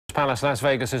Palace, Las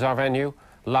Vegas is our venue.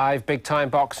 Live, big-time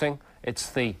boxing.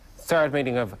 It's the third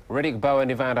meeting of Riddick Bowe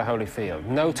and Evander Holyfield.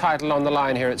 No title on the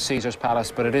line here at Caesars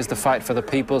Palace, but it is the fight for the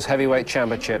People's Heavyweight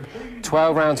Championship.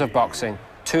 12 rounds of boxing,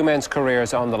 two men's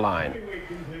careers on the line.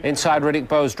 Inside Riddick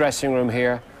Bowe's dressing room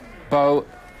here, Bowe,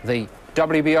 the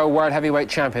WBO World Heavyweight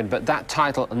Champion, but that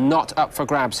title not up for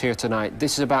grabs here tonight.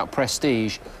 This is about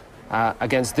prestige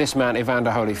against this man, Evander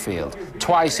Holyfield.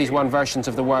 Twice he's won versions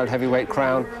of the World Heavyweight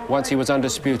crown. Once he was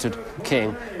undisputed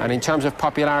king. And in terms of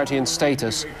popularity and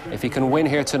status, if he can win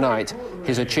here tonight,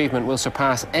 his achievement will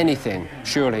surpass anything,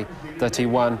 surely, that he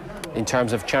won in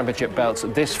terms of championship belts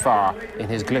this far in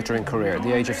his glittering career. At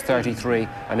the age of 33,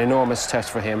 an enormous test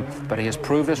for him, but he has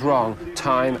proved us wrong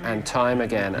time and time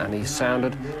again, and he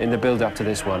sounded, in the build-up to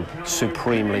this one,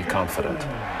 supremely confident.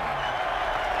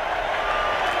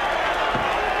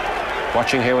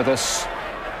 Watching here with us,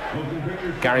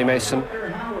 Gary Mason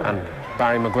and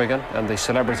Barry McGuigan and the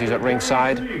celebrities at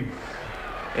ringside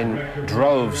in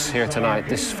droves here tonight.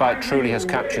 This fight truly has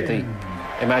captured the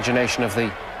imagination of the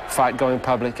fight-going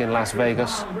public in Las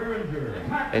Vegas.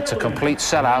 It's a complete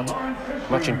sellout,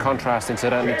 much in contrast,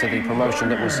 incidentally, to the promotion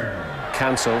that was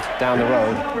cancelled down the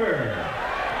road.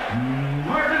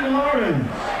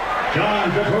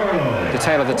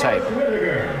 Detail of the tape.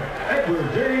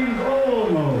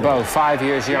 Bowe, 5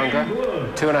 years younger,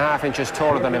 2.5 inches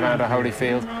taller than Evander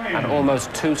Holyfield, and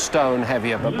almost 2 stone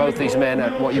heavier. But both these men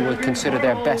at what you would consider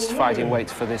their best fighting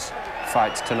weights for this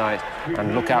fight tonight.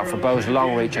 And look out for Bowe's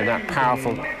long reach and that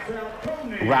powerful,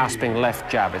 rasping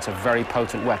left jab. It's a very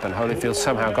potent weapon. Holyfield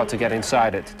somehow got to get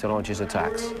inside it to launch his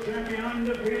attacks.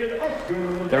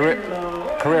 The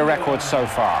career records so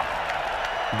far.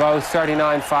 Bowe,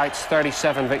 39 fights,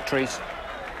 37 victories,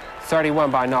 31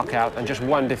 by knockout, and just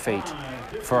 1 defeat.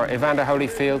 For Evander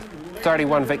Holyfield,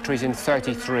 31 victories in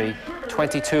 33,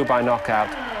 22 by knockout,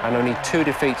 and only 2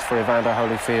 defeats for Evander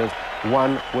Holyfield.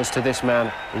 1 was to this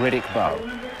man, Riddick Bowe.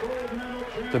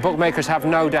 The bookmakers have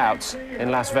no doubts in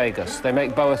Las Vegas. They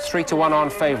make Bowe a 3-to-1 on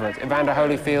favourite. Evander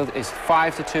Holyfield is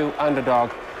 5-2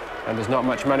 underdog, and there's not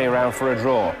much money around for a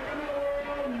draw.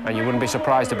 And you wouldn't be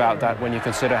surprised about that when you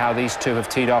consider how these two have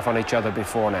teed off on each other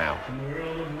before now.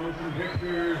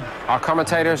 Our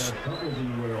commentators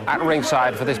at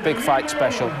ringside for this big fight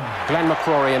special, Glenn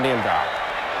McCrory and Neil Dark.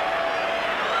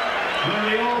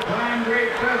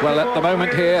 Well, at the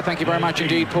moment here, thank you very much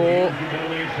indeed, Paul.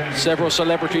 Several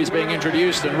celebrities being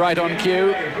introduced, and right on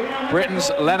cue, Britain's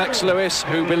Lennox Lewis,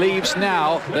 who believes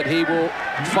now that he will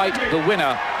fight the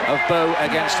winner of Bowe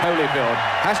against Holyfield.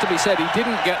 Has to be said, he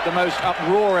didn't get the most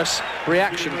uproarious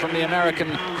reaction from the American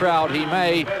crowd. He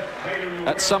may,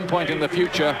 at some point in the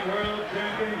future,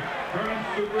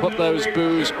 put those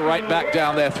boos right back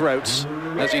down their throats,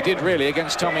 as he did really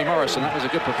against Tommy Morrison. That was a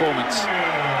good performance.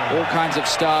 All kinds of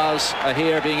stars are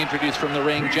here being introduced from the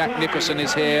ring. Jack Nicholson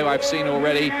is here, I've seen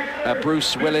already.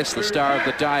 Bruce Willis, the star of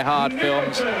the Die Hard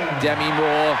films. Demi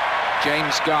Moore,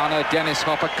 James Garner, Dennis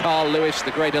Hopper, Carl Lewis,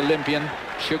 the great Olympian.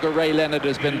 Sugar Ray Leonard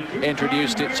has been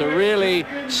introduced. It's a really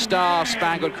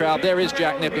star-spangled crowd. There is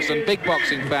Jack Nicholson, big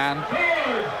boxing fan.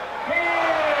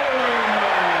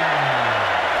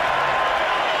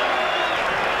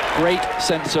 Great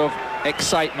sense of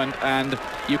excitement, and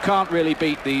you can't really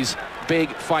beat these big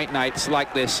fight nights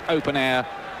like this open air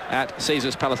at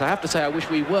Caesars Palace. I have to say, I wish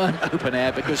we weren't open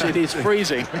air because it is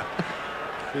freezing.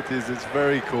 It is, it's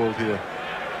very cold here.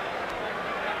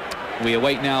 We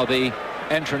await now the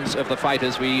entrance of the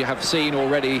fighters. We have seen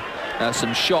already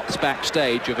some shots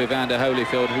backstage of Evander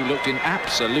Holyfield, who looked in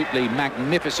absolutely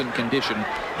magnificent condition.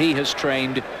 He has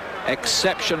trained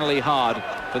exceptionally hard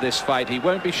for this fight. He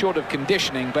won't be short of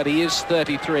conditioning, but he is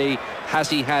 33. Has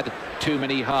he had too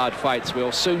many hard fights?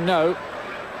 We'll soon know.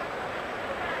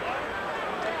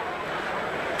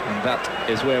 And that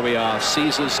is where we are,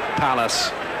 Caesars Palace.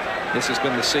 This has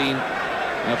been the scene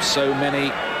of so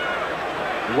many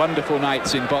wonderful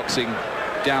nights in boxing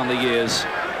down the years.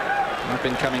 I've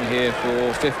been coming here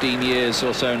for 15 years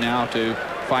or so now to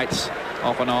fights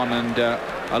off and on, and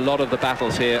a lot of the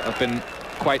battles here have been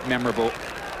quite memorable,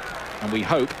 and we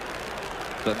hope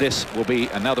that this will be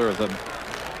another of them.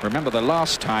 Remember the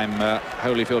last time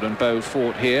Holyfield and Bowe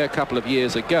fought here a couple of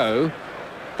years ago,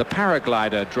 the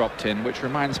paraglider dropped in, which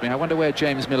reminds me, I wonder where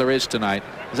James Miller is tonight.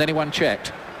 Has anyone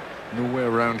checked? Nowhere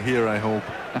around here, I hope.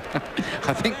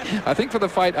 I think for the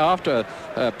fight after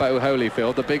Bowe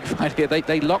Holyfield, the big fight here,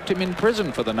 they locked him in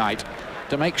prison for the night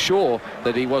to make sure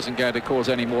that he wasn't going to cause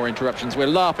any more interruptions. We're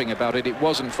laughing about it. It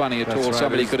wasn't funny at all. Right.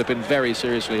 Somebody could have been very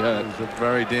seriously hurt. It was a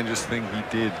very dangerous thing he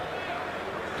did.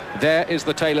 There is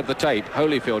the tail of the tape.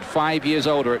 Holyfield, 5 years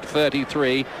older at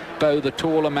 33. Bowe, the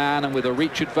taller man, and with a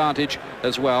reach advantage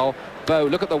as well. Bowe,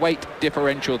 look at the weight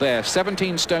differential there.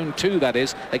 17 stone 2, that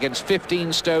is, against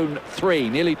 15 stone 3,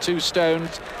 nearly 2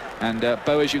 stones. And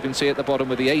Bowe, as you can see at the bottom,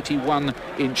 with the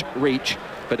 81-inch reach.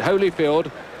 But Holyfield,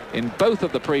 in both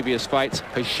of the previous fights,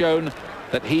 has shown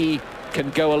that he can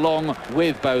go along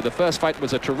with Bowe. The first fight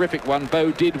was a terrific one.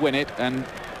 Bowe did win it, and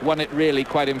won it really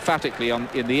quite emphatically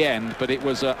in the end, but it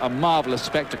was a marvellous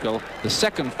spectacle. The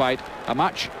second fight, a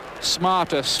much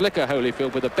smarter, slicker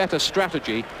Holyfield with a better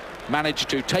strategy, managed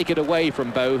to take it away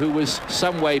from Bowe, who was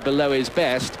some way below his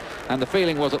best, and the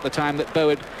feeling was at the time that Bowe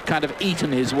had kind of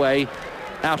eaten his way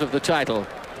out of the title.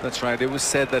 That's right. It was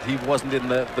said that he wasn't in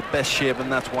the best shape,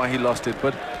 and that's why he lost it.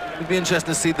 But it'll be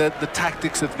interesting to see the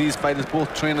tactics of these fighters.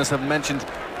 Both trainers have mentioned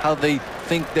how they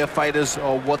think their fighters,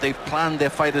 or what they've planned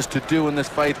their fighters to do in this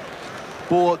fight.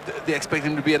 Both, they expect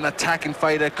him to be an attacking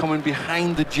fighter, coming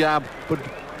behind the jab, but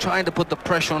trying to put the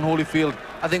pressure on Holyfield.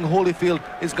 I think Holyfield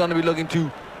is going to be looking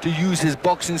to use his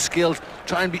boxing skills,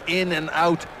 try and be in and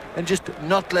out, and just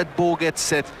not let Bowe get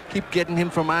set. Keep getting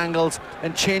him from angles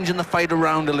and changing the fight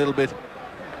around a little bit.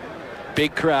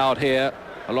 Big crowd here.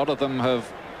 A lot of them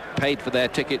have paid for their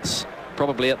tickets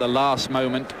probably at the last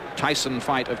moment. Tyson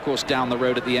fight, of course, down the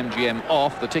road at the MGM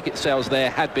off. The ticket sales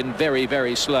there had been very,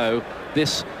 very slow.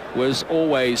 This was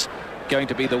always going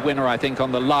to be the winner, I think,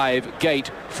 on the live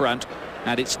gate front,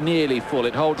 and it's nearly full.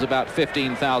 It holds about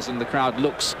 15,000. The crowd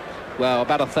looks, well,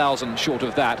 about 1,000 short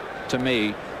of that to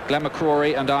me. Glenn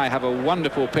McCrory and I have a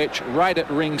wonderful pitch right at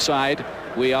ringside.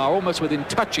 We are almost within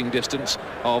touching distance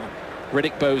of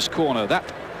Riddick Bowe's corner.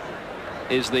 That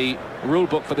is the rule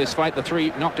book for this fight. The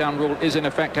 3 knockdown rule is in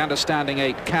effect, and a standing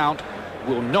 8 count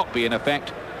will not be in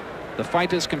effect. The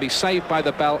fighters can be saved by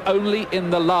the bell only in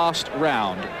the last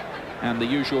round, and the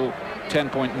usual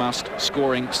 10-point must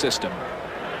scoring system.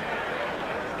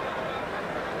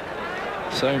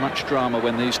 So much drama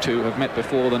when these two have met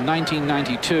before. The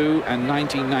 1992 and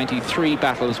 1993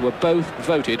 battles were both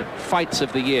voted fights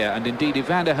of the year, and indeed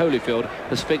Evander Holyfield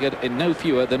has figured in no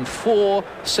fewer than 4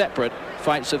 separate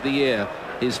fights of the year.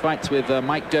 His fights with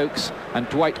Mike Dokes and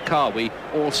Dwight Carwey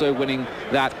also winning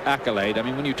that accolade. I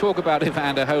mean, when you talk about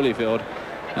Evander Holyfield,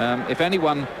 if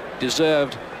anyone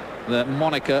deserved the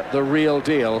moniker the real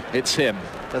deal, it's him.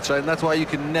 That's right, and that's why you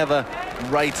can never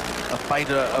write a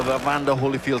fighter of Evander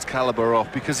Holyfield's caliber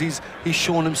off, because he's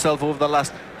shown himself over the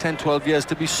last 10-12 years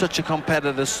to be such a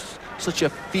competitor, such a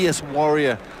fierce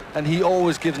warrior, and he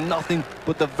always gives nothing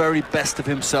but the very best of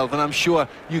himself, and I'm sure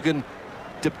you can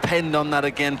depend on that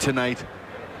again tonight.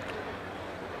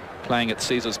 Playing at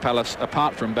Caesars Palace,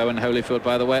 apart from Bowe and Holyfield,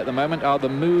 by the way, at the moment, are the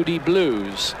Moody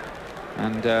Blues.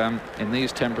 And in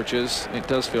these temperatures, it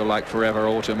does feel like forever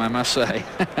autumn, I must say.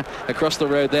 Across the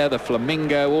road there, the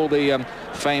Flamingo, all the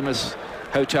famous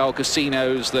hotel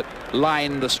casinos that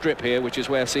line the strip here, which is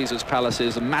where Caesars Palace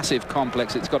is, a massive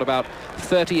complex. It's got about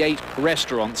 38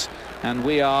 restaurants, and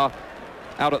we are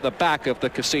out at the back of the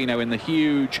casino in the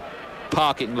huge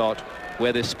parking lot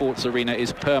where this sports arena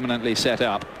is permanently set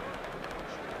up.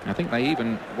 I think they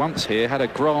even once here had a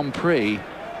Grand Prix,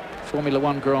 Formula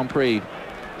 1 Grand Prix,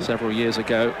 several years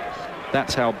ago.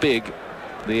 That's how big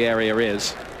the area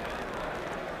is.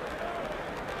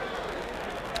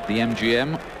 The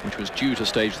MGM, which was due to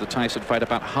stage the Tyson fight,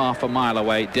 about half a mile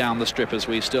away down the strip, as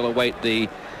we still await the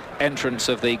entrance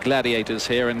of the gladiators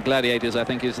here. And gladiators, I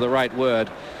think, is the right word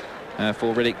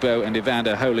for Riddick Bowe and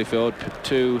Evander Holyfield.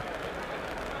 Two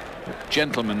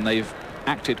gentlemen. They've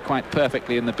acted quite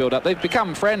perfectly in the build-up. They've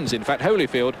become friends. In fact,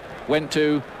 Holyfield went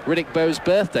to Riddick Bowe's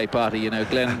birthday party, you know,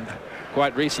 Glenn,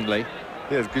 quite recently.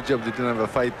 Yeah, it's a good job they didn't have a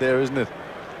fight there, isn't it?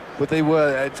 But they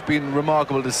were. It's been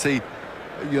remarkable to see,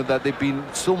 you know, that they've been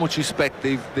so much respect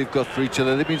they've got for each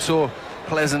other. They've been so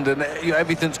pleasant, and you know,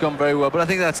 everything's gone very well. But I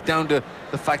think that's down to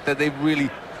the fact that they've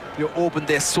really, you know, opened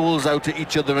their souls out to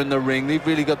each other in the ring. They've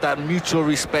really got that mutual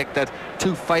respect that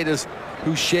two fighters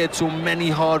who shared so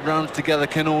many hard rounds together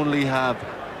can only have.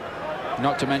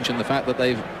 Not to mention the fact that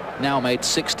they've now made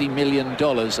 $60 million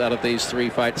out of these 3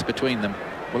 fights between them.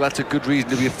 Well, that's a good reason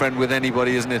to be a friend with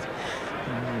anybody, isn't it?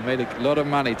 Made a lot of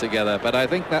money together, but I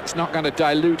think that's not going to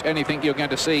dilute anything you're going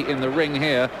to see in the ring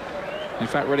here. In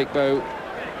fact, Riddick Bowe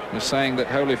was saying that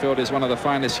Holyfield is one of the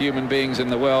finest human beings in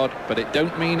the world, but it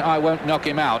don't mean I won't knock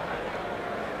him out.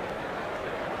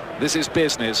 This is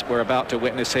business we're about to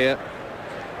witness here.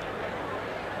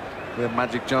 We have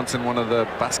Magic Johnson, one of the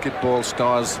basketball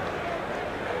stars.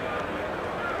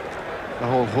 A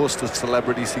whole host of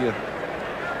celebrities here.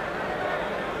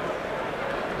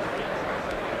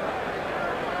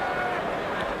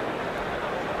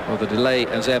 Well, the delay,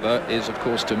 as ever, is, of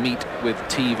course, to meet with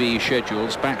TV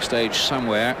schedules backstage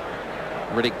somewhere.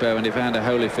 Riddick Bowe and Evander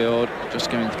Holyfield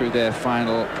just going through their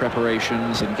final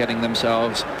preparations and getting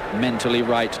themselves mentally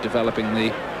right, developing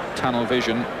the tunnel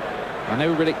vision. I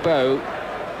know Riddick Bowe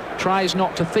tries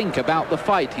not to think about the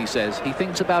fight, he says. He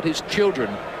thinks about his children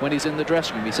when he's in the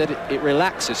dressing room. He said it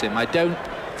relaxes him. I don't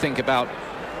think about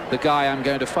the guy I'm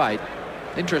going to fight.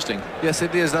 Interesting. Yes,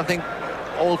 it is. I think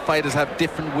all fighters have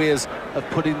different ways of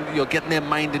getting their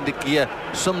mind into gear.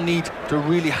 Some need to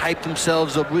really hype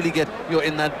themselves up, really get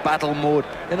in that battle mode,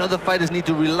 and other fighters need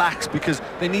to relax because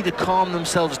they need to calm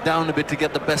themselves down a bit to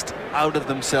get the best out of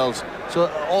themselves. So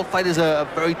all fighters are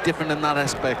very different in that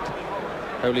aspect.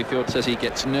 Holyfield says he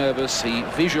gets nervous, he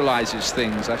visualizes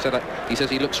things. He says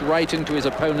he looks right into his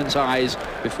opponent's eyes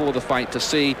before the fight to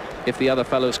see if the other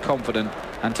fellow's confident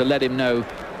and to let him know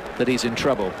that he's in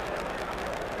trouble.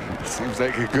 Seems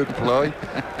like a good ploy.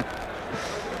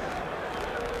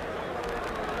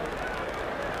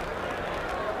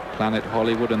 Planet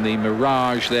Hollywood and the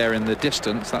mirage there in the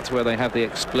distance. That's where they have the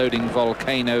exploding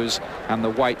volcanoes and the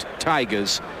white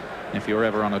tigers. If you're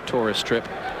ever on a tourist trip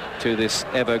to this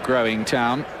ever-growing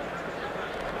town.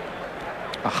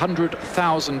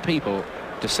 100,000 people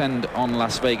descend on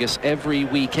Las Vegas every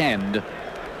weekend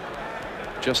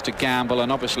just to gamble,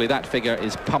 and obviously that figure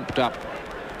is pumped up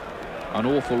an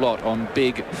awful lot on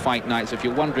big fight nights. If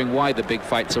you're wondering why the big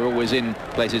fights are always in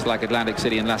places like Atlantic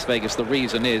City and Las Vegas, the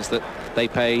reason is that they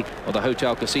pay, or the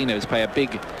hotel casinos pay, a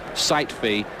big site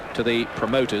fee to the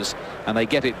promoters, and they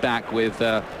get it back with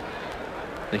the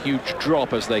huge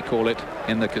drop, as they call it,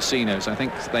 in the casinos. I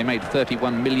think they made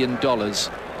 $31 million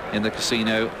in the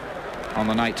casino on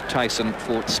the night Tyson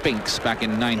fought Spinks back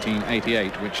in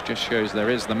 1988, which just shows there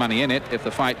is the money in it if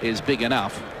the fight is big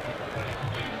enough.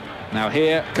 Now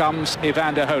here comes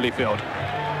Evander Holyfield.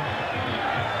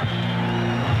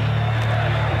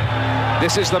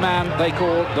 This is the man they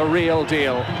call the real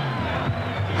deal.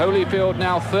 Holyfield,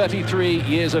 now 33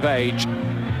 years of age.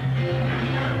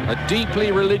 A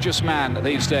deeply religious man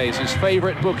these days. His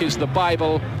favorite book is the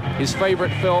Bible. His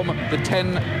favorite film, The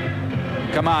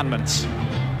 10 Commandments.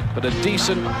 But a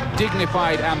decent,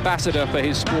 dignified ambassador for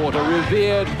his sport, a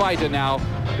revered fighter now,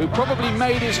 who probably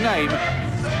made his name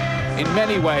in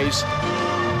many ways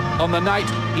on the night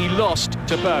he lost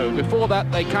to Bowe. Before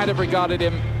that, they kind of regarded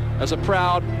him as a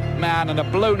proud man and a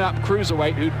blown-up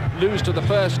cruiserweight who'd lose to the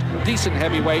first decent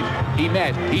heavyweight he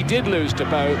met. He did lose to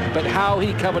Bowe, but how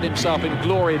he covered himself in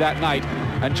glory that night.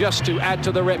 And just to add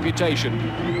to the reputation,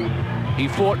 he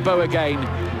fought Bowe again,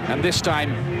 and this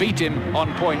time beat him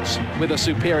on points with a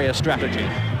superior strategy.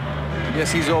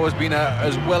 Yes, he's always been,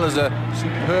 as well as a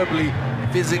superbly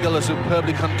physical, a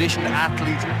superbly conditioned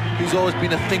athlete, he's always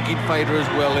been a thinking fighter as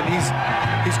well, and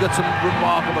he's got some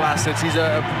remarkable assets. He's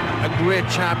a great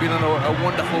champion and a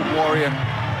wonderful warrior.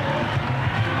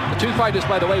 The two fighters,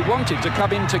 by the way, wanted to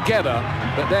come in together,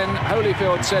 but then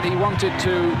Holyfield said he wanted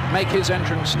to make his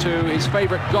entrance to his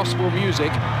favorite gospel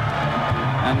music,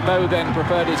 and Bowe then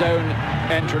preferred his own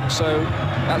entrance, so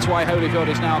that's why Holyfield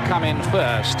has now come in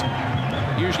first.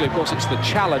 Usually, of course, it's the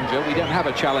challenger. We don't have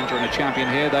a challenger and a champion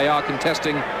here. They are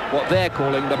contesting what they're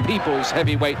calling the People's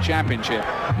Heavyweight Championship.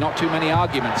 Not too many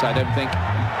arguments, I don't think,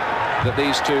 that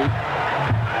these two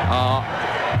are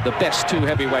the best two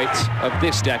heavyweights of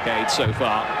this decade so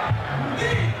far.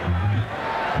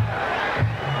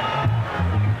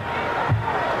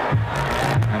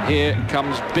 And here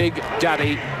comes Big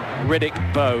Daddy Riddick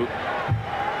Bowe.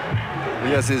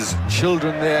 He has his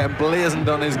children there emblazoned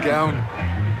on his gown.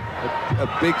 A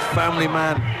big family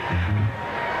man.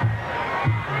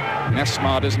 That's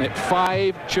smart, isn't it?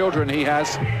 5 children he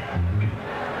has.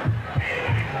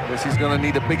 Yes, he's going to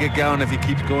need a bigger gown if he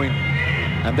keeps going.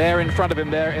 And there in front of him,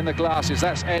 there in the glasses,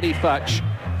 that's Eddie Futch,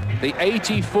 the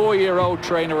 84-year-old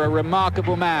trainer, a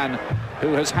remarkable man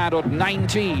who has handled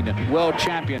 19 world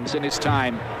champions in his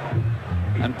time.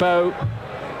 And Bowe,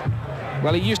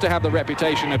 well, he used to have the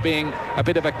reputation of being a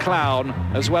bit of a clown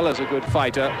as well as a good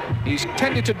fighter. He's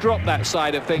tended to drop that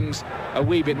side of things a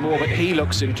wee bit more, but he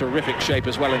looks in terrific shape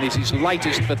as well, and he's his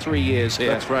lightest for 3 years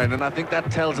here. That's right, and I think that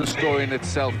tells a story in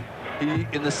itself.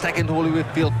 In the second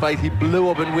Holyfield fight, he blew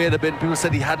up in weight a bit. People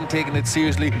said he hadn't taken it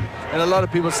seriously, and a lot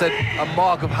of people said a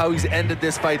mark of how he's ended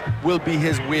this fight will be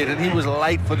his weight, and he was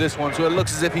light for this one, so it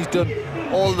looks as if he's done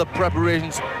all the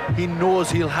preparations he knows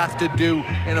he'll have to do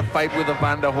in a fight with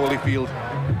Evander Holyfield.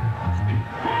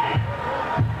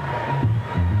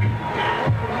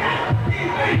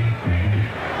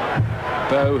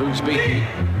 Bowe, who's beaten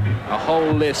a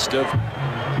whole list of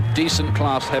decent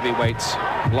class heavyweights,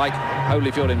 like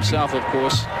Holyfield himself, of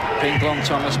course, Pinklon,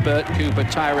 Thomas Burt, Cooper,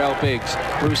 Tyrell Biggs,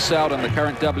 Bruce Seldon, the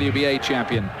current WBA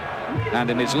champion.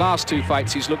 And in his last 2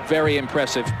 fights, he's looked very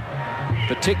impressive,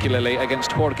 particularly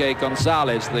against Jorge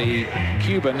Gonzalez, the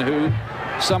Cuban, who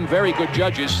some very good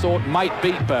judges thought might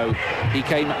beat Bowe. He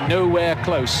came nowhere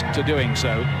close to doing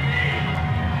so.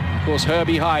 Of course,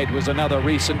 Herbie Hyde was another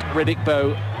recent Riddick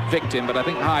Bowe victim, but I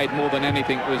think Hyde, more than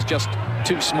anything, was just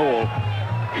too small.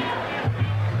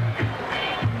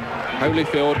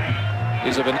 Holyfield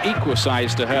is of an equal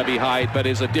size to Herbie Hyde, but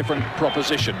is a different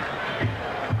proposition,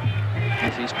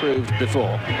 as he's proved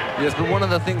before. Yes, but one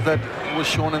of the things that was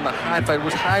shown in the Hyde fight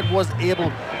was Hyde was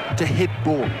able to hit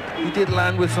Bowe. He did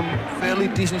land with some fairly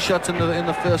decent shots in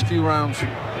the first few rounds.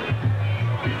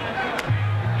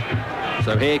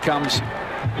 So here comes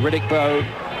Riddick Bowe.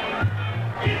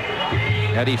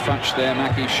 Eddie Futch there,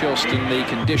 Mackie Shulston, the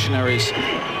conditioner, is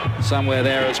somewhere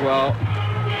there as well.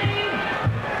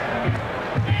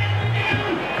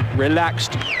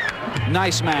 Relaxed,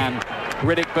 nice man,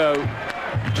 Riddick Bowe,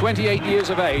 28 years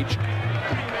of age,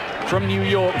 from New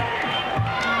York,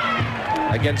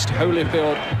 against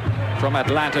Holyfield from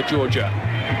Atlanta, Georgia.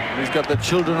 He's got the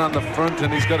children on the front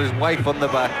and he's got his wife on the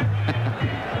back.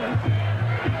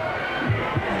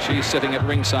 And she's sitting at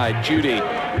ringside, Judy,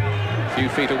 a few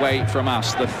feet away from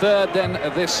us. The third then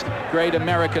of this great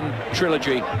American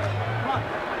trilogy.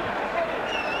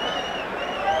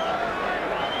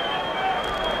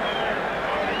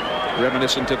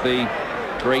 Reminiscent of the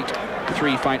great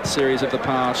 3-fight series of the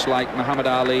past, like Muhammad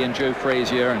Ali and Joe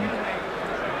Frazier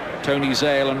and Tony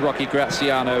Zale and Rocky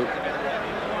Graziano.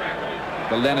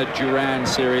 The Leonard Duran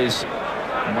series,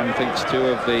 and one thinks too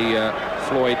of the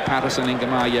Floyd Patterson,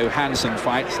 Ingemar Johansson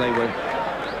fights. They were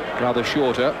rather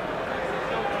shorter.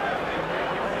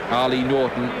 Ali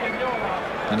Norton,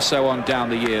 and so on down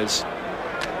the years.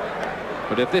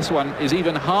 But if this one is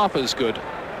even half as good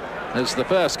as the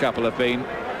first couple have been,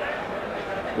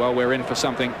 well, we're in for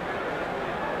something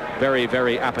very,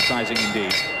 very appetizing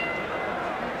indeed.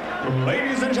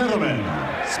 Ladies and gentlemen,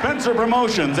 Spencer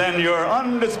Promotions and your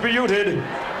undisputed,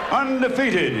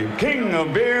 undefeated king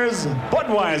of beers,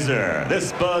 Budweiser.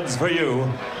 This Bud's for you,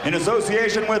 in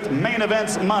association with Main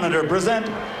Events Monitor, present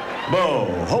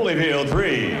Bowe-Holyfield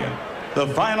 3, the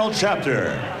final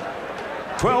chapter.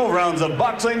 12 rounds of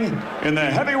boxing in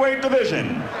the heavyweight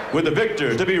division, with the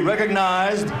victor to be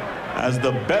recognized as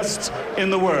the best in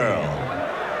the world.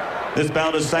 This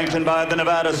bout is sanctioned by the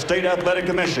Nevada State Athletic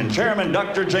Commission, Chairman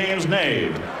Dr. James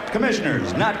Nave,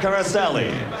 Commissioners Nat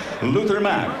Carasali, Luther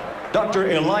Mack, Dr.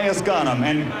 Elias Ghanem,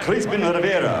 and Crispin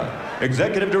Rivera,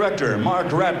 Executive Director Mark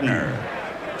Ratner,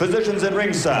 Physicians at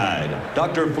ringside,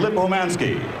 Dr. Flip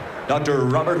Homansky, Dr.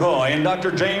 Robert Hoy, and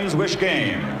Dr. James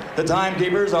Wishgame. The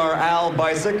timekeepers are Al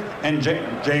Bisick and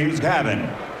James Gavin.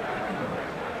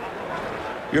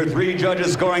 Your 3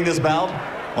 judges scoring this bout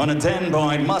on a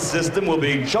 10-point must system will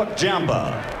be Chuck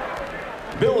Jampa,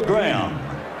 Bill Graham,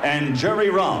 and Jerry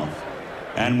Roth.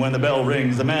 And when the bell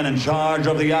rings, the man in charge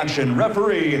of the action,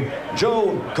 referee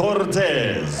Joe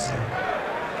Cortez.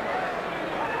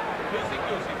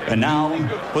 And now,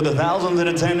 for the thousands in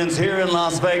attendance here in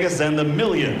Las Vegas and the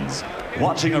millions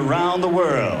watching around the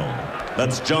world,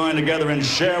 let's join together and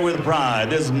share with pride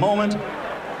this moment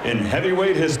in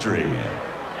heavyweight history.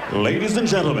 Ladies and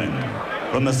gentlemen,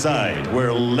 from the site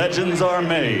where legends are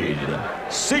made,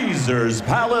 Caesar's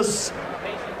Palace,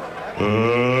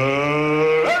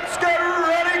 let's get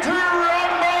ready to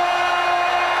rumble!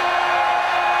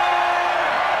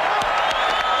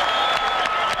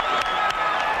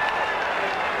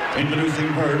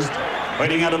 Introducing first,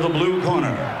 fighting out of the blue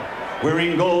corner,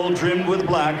 wearing gold trimmed with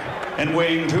black and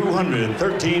weighing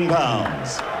 213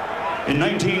 pounds. In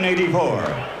 1984,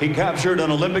 he captured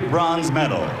an Olympic bronze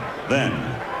medal. Then,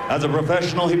 as a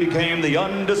professional, he became the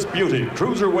undisputed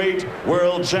cruiserweight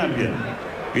world champion.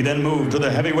 He then moved to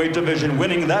the heavyweight division,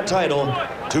 winning that title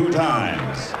 2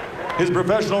 times. His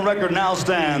professional record now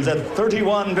stands at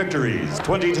 31 victories,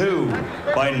 22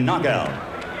 by knockout,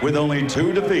 with only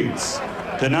 2 defeats.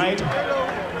 Tonight,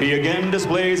 he again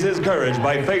displays his courage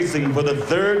by facing for the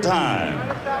 3rd time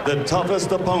the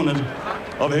toughest opponent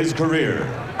of his career.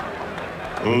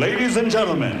 Ladies and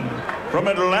gentlemen, from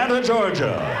Atlanta,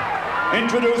 Georgia,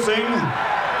 introducing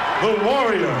the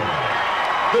Warrior,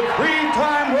 the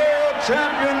 3-time world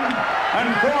champion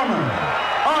and former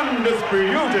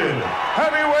undisputed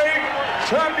heavyweight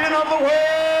champion of the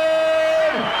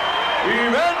world,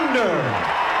 Evander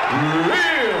Holyfield.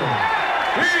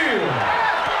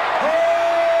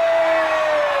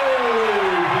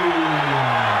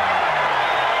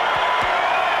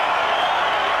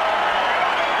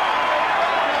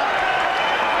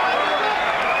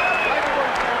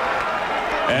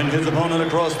 And his opponent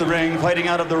across the ring, fighting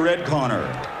out of the red corner.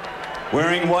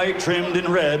 Wearing white trimmed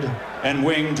in red and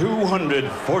weighing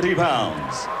 240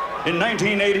 pounds. In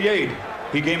 1988,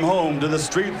 he came home to the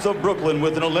streets of Brooklyn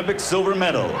with an Olympic silver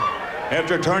medal.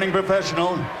 After turning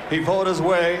professional, he fought his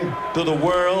way to the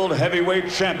World Heavyweight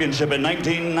Championship in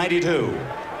 1992.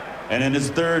 And in his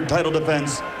third title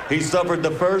defense, he suffered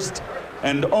the first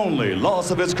and only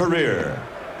loss of his career.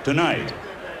 Tonight,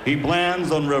 he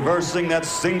plans on reversing that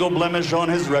single blemish on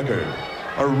his record,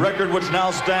 a record which now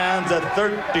stands at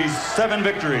 37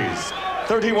 victories,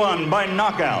 31 by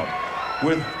knockout,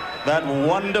 with that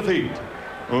one defeat.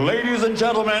 Ladies and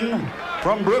gentlemen,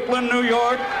 from Brooklyn, New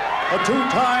York, a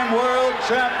two-time world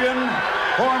champion,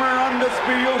 former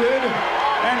undisputed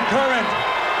and current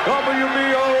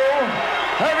WBO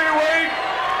heavyweight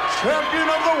champion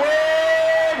of the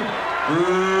world,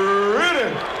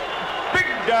 Riddick Big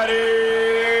Daddy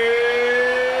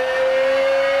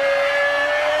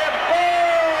Bowe.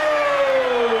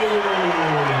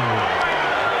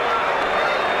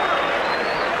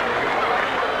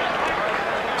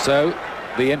 So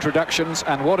the introductions,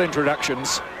 and what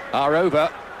introductions, are over.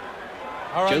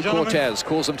 All right, Joe Cortez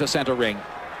calls them to center ring.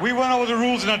 We went over the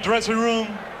rules in the dressing room.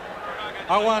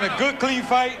 I want a good, clean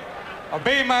fight.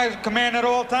 Obey my command at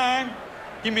all time.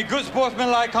 Give me good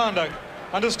sportsmanlike conduct.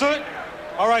 Understood?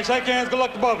 All right, shake hands. Good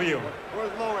luck to both of you.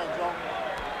 Where's low range, Joe?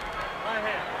 Right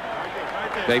here.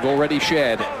 Right there. They've already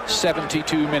shared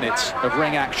 72 minutes of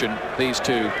ring action, these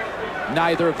two.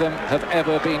 Neither of them have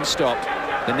ever been stopped.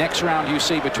 The next round you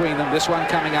see between them, this one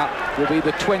coming up, will be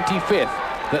the 25th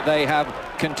that they have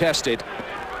contested.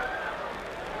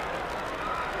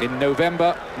 In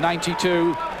November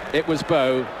 92, it was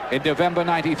Bowe. In November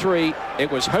 93, it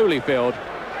was Holyfield.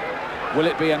 Will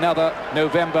it be another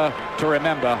November to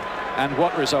remember? And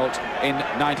what result in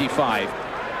 95?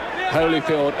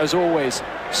 Holyfield, as always,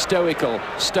 stoical,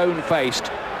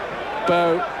 stone-faced.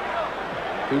 Bowe,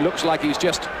 who looks like he's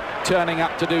just turning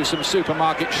up to do some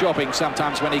supermarket shopping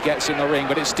sometimes when he gets in the ring,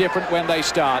 but it's different when they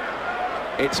start.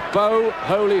 It's Bowe,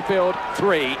 Holyfield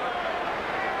 3.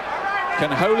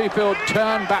 Can Holyfield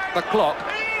turn back the clock,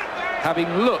 having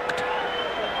looked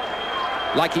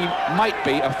like he might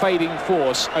be a fading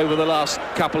force over the last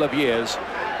couple of years,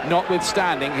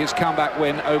 notwithstanding his comeback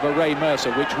win over Ray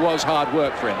Mercer, which was hard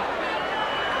work for him?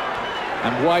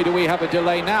 And why do we have a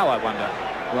delay now, I wonder?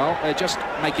 Well, they're just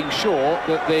making sure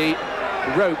that the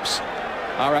ropes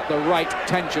are at the right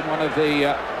tension. One of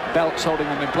the belts holding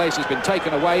them in place has been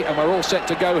taken away, and we're all set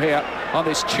to go here on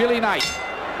this chilly night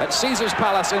at Caesars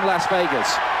Palace in Las Vegas.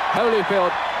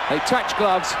 Holyfield, they touch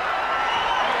gloves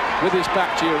with his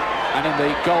back to you and in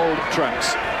the gold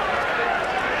trunks.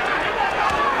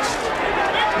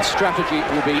 The strategy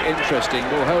will be interesting.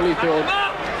 Will Holyfield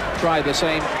try the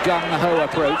same gung-ho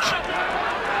approach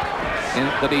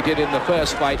that he did in the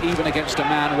first fight, even against a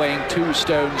man weighing 2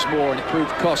 stones more, and it proved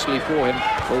costly for him?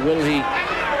 Or will he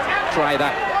try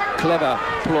that clever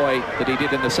ploy that he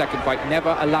did in the second fight,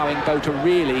 never allowing Bowe to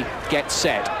really get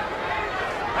set?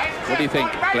 What do you think,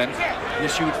 Glenn?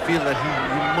 Yes, you would feel that he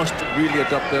must really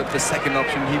adopt the second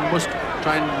option. He must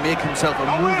try and make himself a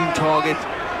moving target.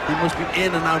 He must be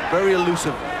in and out, very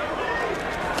elusive.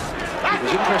 It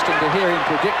was interesting to hear him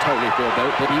predict Holyfield, though,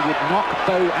 that he would knock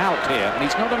Bowe out here. And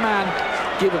he's not a man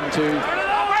given to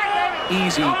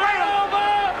easy,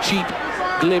 cheap,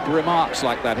 glib remarks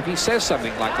like that. If he says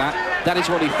something like that, that is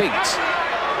what he thinks.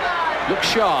 Looks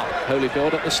sharp,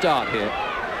 Holyfield, at the start here.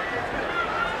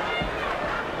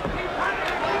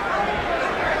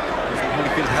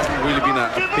 Holyfield hasn't really been a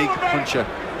big puncher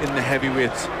in the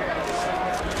heavyweights.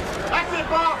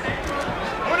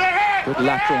 Good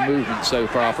lateral movement so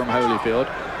far from Holyfield.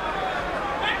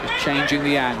 Just changing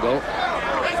the angle,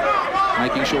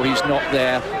 making sure he's not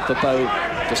there for Bowe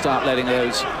to start letting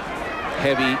those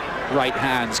heavy right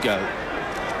hands go.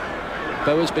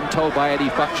 Bowe has been told by Eddie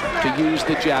Futch to use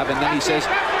the jab, and then he says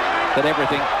that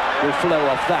everything will flow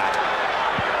off that.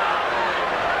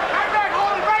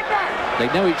 They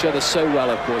know each other so well,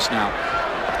 of course, now.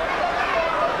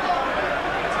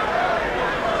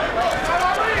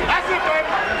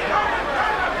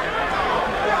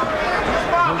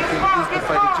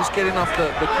 Just getting off the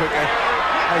quicker,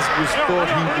 as was thought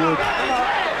he would.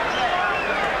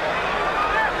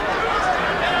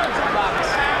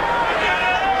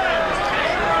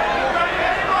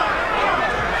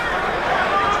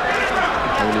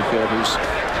 Holyfield, who's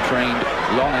trained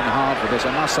long and hard for this.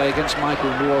 I must say, against Michael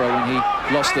Moore, when he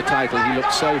lost the title, he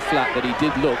looked so flat that he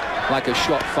did look like a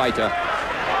shot fighter.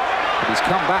 But he's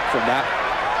come back from that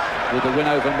with the win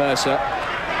over Mercer.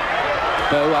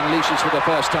 Bowe unleashes for the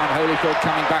first time. Holyfield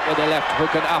coming back with a left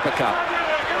hook and uppercut.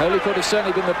 Holyfield has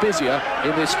certainly been the busier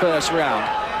in this first round.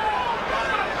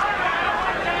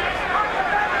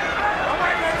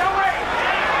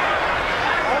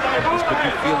 But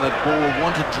you feel that Bowe will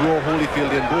want to draw Holyfield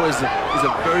in. Bowe is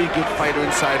a very good fighter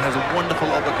inside, has a wonderful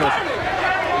uppercut.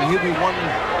 And he'll be wanting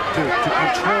to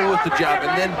control with the jab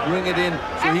and then bring it in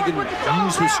so he can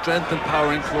use his strength and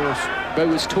power in close.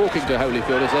 Bowe was talking to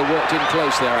Holyfield as they walked in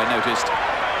close there, I noticed.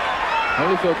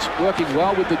 Holyfield's working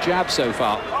well with the jab so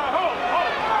far.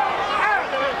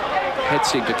 Heads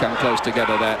seem to come close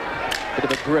together there. Bit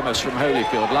of a grimace from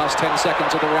Holyfield. Last 10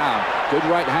 seconds of the round. Good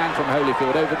right hand from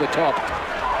Holyfield over the top.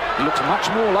 He looks much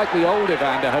more like the old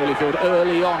Evander Holyfield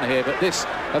early on here, but this,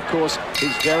 of course,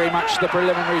 is very much the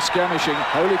preliminary skirmishing.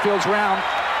 Holyfield's round.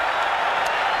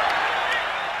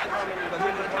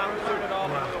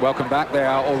 Welcome back. They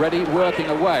are already working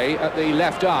away at the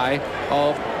left eye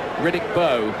of Riddick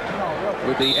Bowe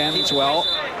with the ends well.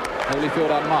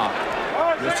 Holyfield unmarked.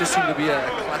 There just seemed to be a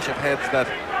clash of heads that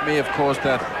may have caused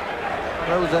that.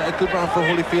 That was a good round for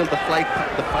Holyfield. The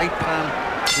fight plan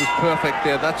was perfect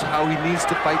there. That's how he needs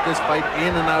to fight this fight,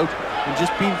 in and out, and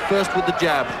just being first with the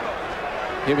jab.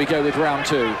 Here we go with round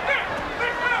two.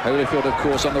 Holyfield, of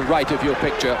course, on the right of your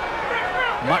picture.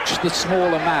 Much the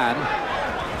smaller man.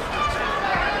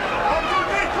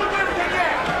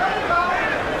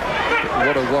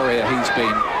 What a warrior he's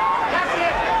been.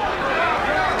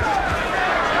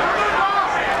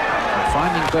 And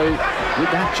finding Bowe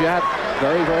with that jab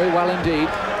very, very well indeed.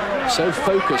 So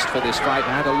focused for this fight.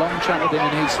 I had a long chat with him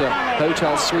in his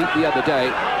hotel suite the other day.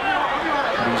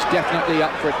 And he's definitely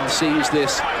up for it and sees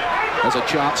this as a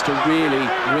chance to really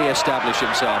re-establish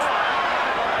himself.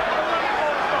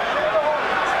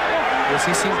 Yes,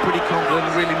 he seems pretty confident.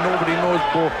 Really, nobody knows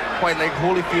Bowe quite like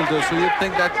Holyfield does. So you'd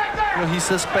think that, you know, he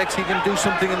suspects he can do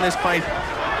something in this fight.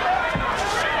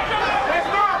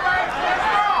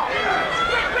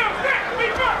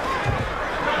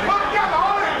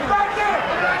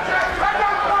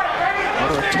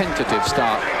 Tentative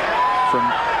start from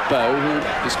Bowe, who,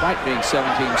 despite being 17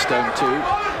 stone 2,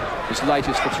 his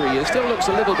lightest for 3 years, still looks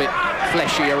a little bit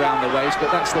fleshy around the waist,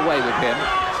 but that's the way with him.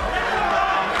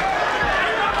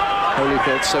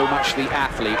 Holyfield, so much the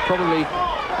athlete, probably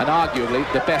and arguably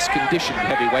the best conditioned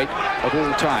heavyweight of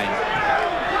all time.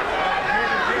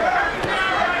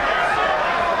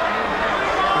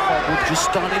 We're just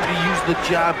starting to use the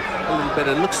jab a little bit.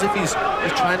 It looks as if he's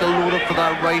trying to load up for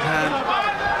that right hand.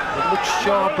 It looks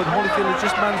sharp, but Holyfield has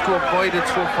just managed to avoid it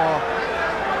so far.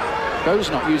 Bowe's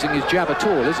not using his jab at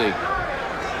all, is he?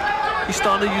 He's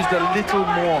starting to use it a little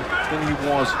more than he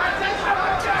was.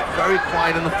 Very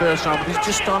quiet in the first round, but he's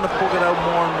just starting to poke it out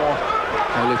more and more.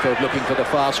 Holyfield looking for the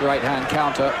fast right-hand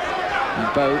counter,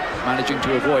 and Bowe managing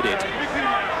to avoid it.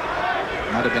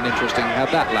 Might have been interesting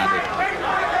how that landed.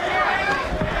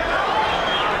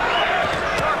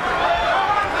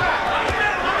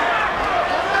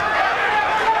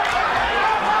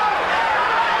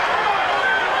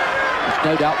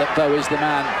 No doubt that Bowe is the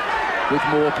man with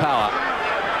more power.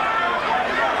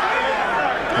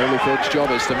 Holyfield's job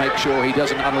is to make sure he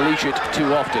doesn't unleash it too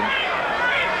often.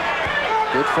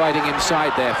 Good fighting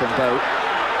inside there from Bowe.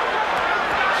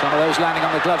 Some of those landing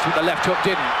on the gloves, but the left hook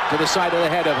didn't. To the side of the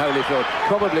head of Holyfield.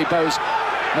 Probably Bowe's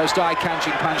most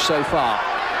eye-catching punch so far.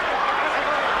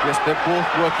 Yes, they're both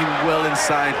working well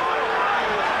inside.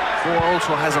 Bowe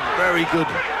also has a very good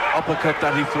uppercut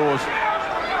that he throws.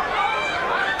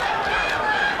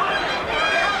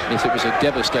 Yes, it was a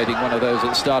devastating one of those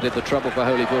that started the trouble for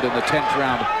Holyfield in the 10th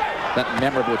round, that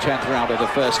memorable 10th round of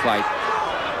the first fight.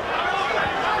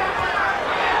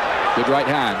 Good right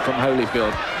hand from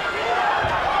Holyfield.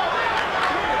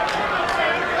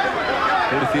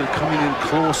 Holyfield coming in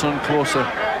closer and closer.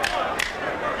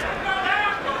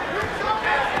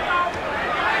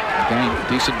 Again,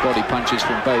 decent body punches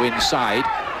from Bowe inside.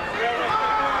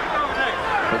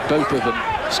 But both of them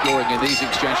scoring in these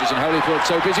exchanges, and Holyfield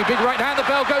so busy. Big right hand, the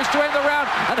bell goes to end the round,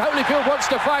 and Holyfield wants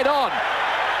to fight on.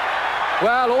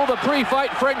 Well, all the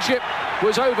pre-fight friendship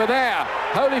was over there.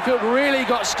 Holyfield really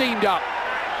got steamed up.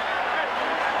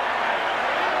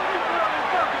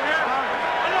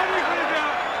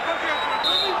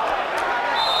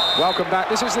 Welcome back.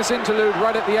 This is this interlude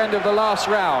right at the end of the last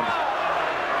round.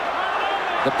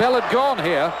 The bell had gone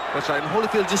here. That's right, and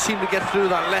Holyfield just seemed to get through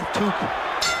that left hook.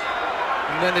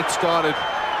 And then it started.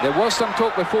 There was some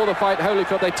talk before the fight,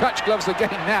 Holyfield, they touch gloves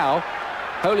again now.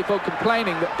 Holyfield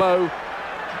complaining that Bowe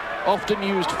often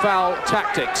used foul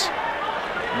tactics.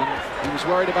 And he was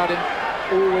worried about him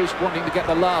always wanting to get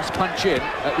the last punch in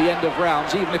at the end of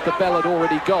rounds, even if the bell had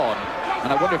already gone. And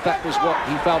I wonder if that was what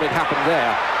he felt had happened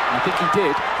there. And I think he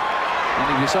did. And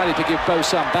he decided to give Bowe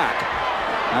some back.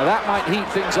 Now that might heat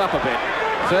things up a bit.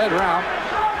 Third round.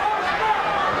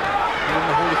 In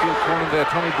the Holyfield corner there,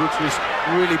 Tommy Brooks was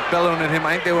really bellowing at him.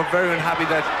 I think they were very unhappy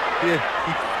that he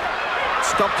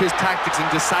stopped his tactics and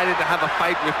decided to have a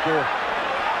fight with Bowe.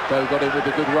 Bowe got in with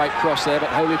a good right cross there,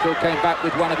 but Holyfield came back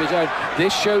with one of his own.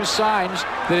 This shows signs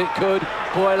that it could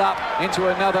boil up into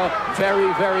another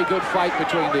very, very good fight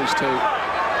between these two.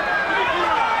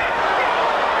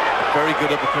 Very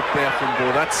good uppercut there from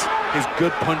Bowe. That's his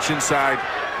good punch inside.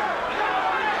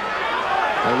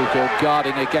 Holyfield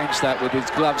guarding against that with his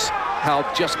gloves held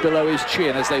just below his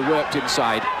chin as they worked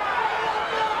inside.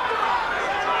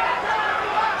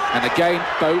 And again,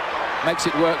 Bowe makes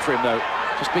it work for him though.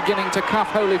 Just beginning to cuff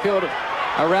Holyfield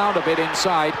around a bit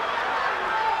inside,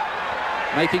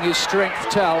 making his strength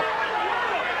tell.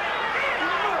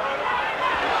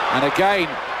 And again,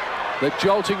 the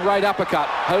jolting right uppercut.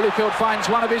 Holyfield finds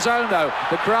one of his own though.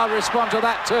 The crowd respond to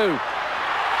that too.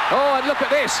 Oh, and look at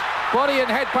this. Body and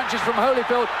head punches from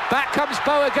Holyfield. Back comes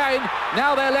Bowe again.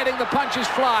 Now they're letting the punches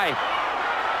fly.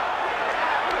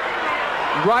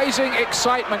 Rising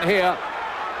excitement here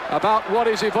about what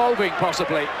is evolving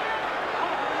possibly.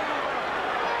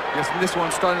 Yes, and this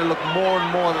one's starting to look more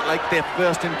and more like their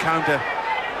first encounter.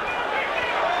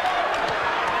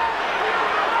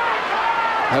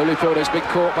 Holyfield has been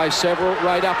caught by several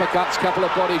right uppercuts, couple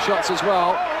of body shots as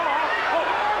well.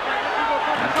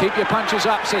 And keep your punches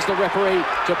up, says the referee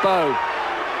to Bowe.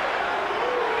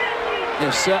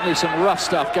 There's certainly some rough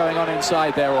stuff going on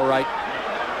inside there, all right.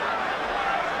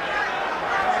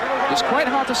 It's quite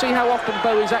hard to see how often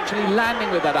Bowe is actually landing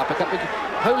with that uppercut, because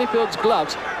Holyfield's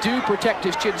gloves do protect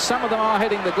his chin. Some of them are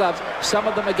hitting the gloves, some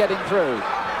of them are getting through.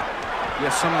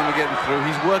 Yes, some of them are getting through.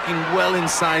 He's working well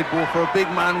inside, Bowe. For a big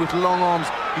man with long arms,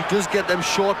 he does get them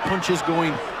short punches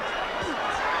going.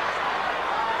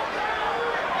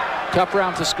 Tough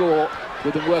round to score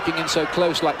with them working in so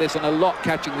close like this and a lot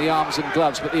catching the arms and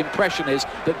gloves, but the impression is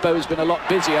that Bowe's been a lot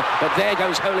busier. But there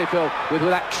goes Holyfield with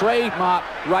that trademark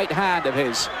right hand of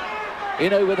his.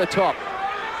 In over the top.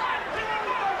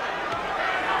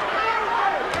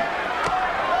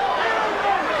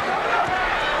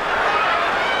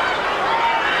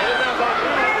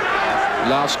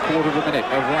 Last quarter of a minute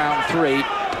of round 3.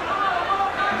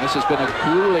 And this has been a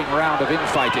grueling round of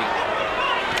infighting.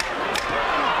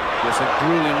 Yes, a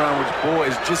grueling round which Bowe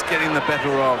is just getting the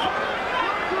better of.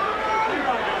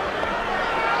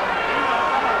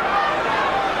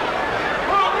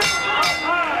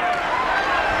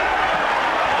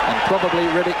 Probably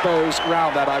Riddick Bowe's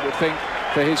round that, I would think,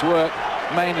 for his work,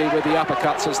 mainly with the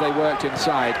uppercuts as they worked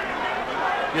inside.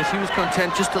 Yes, he was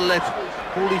content just to let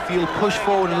Holyfield push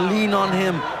forward and lean on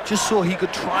him, just so he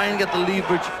could try and get the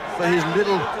leverage for his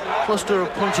little cluster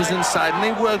of punches inside. And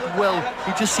they worked well.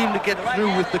 He just seemed to get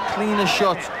through with the cleaner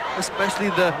shots, especially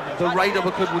the right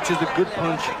uppercut, which is a good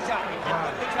punch.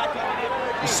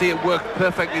 You see it worked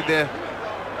perfectly there.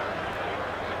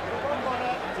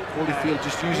 Holyfield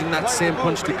just using that same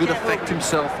punch to good effect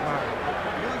himself.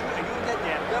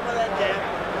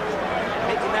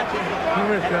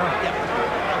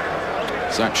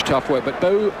 Such tough work, but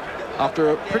Bowe, after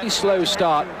a pretty slow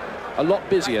start, a lot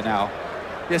busier now.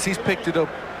 Yes, he's picked it up.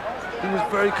 He was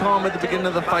very calm at the beginning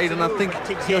of the fight, and I think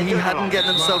he hadn't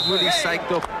gotten himself really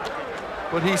psyched up.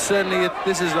 But he certainly,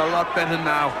 this is a lot better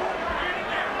now.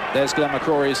 There's Glenn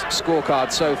McCrory's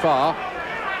scorecard so far.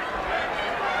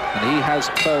 And he has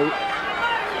Bowe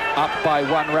up by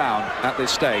 1 round at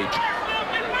this stage.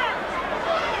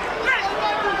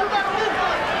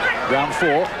 Round 4.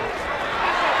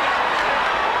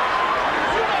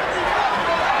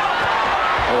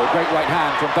 Oh, great right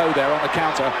hand from Bowe there on the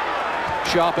counter.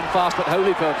 Sharp and fast, but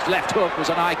Holyfield's left hook was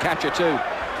an eye catcher too.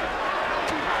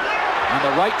 And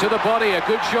the right to the body, a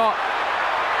good shot.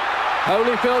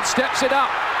 Holyfield steps it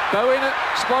up. Bowe in a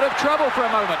spot of trouble for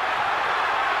a moment.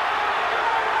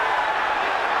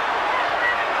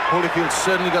 Holyfield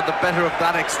certainly got the better of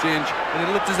that exchange, and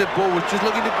it looked as if Bowe was just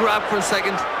looking to grab for a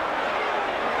second.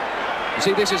 You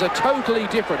see, this is a totally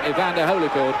different Evander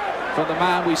Holyfield from the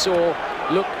man we saw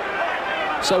look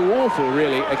so awful,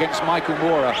 really, against Michael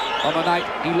Moorer on the night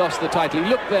he lost the title. He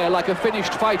looked there like a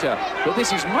finished fighter, but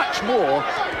this is much more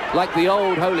like the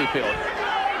old Holyfield.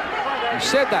 He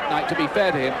said that night, to be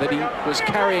fair to him, that he was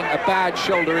carrying a bad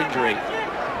shoulder injury.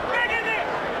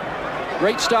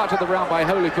 Great start to the round by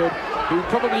Holyfield, who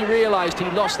probably realised he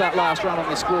lost that last round on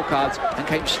the scorecards and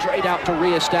came straight out to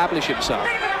re-establish himself.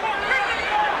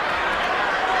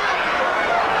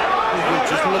 He's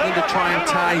just looking to try and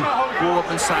tie Bowe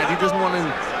up inside. He doesn't want him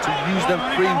to use them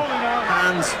free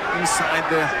hands inside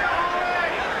there.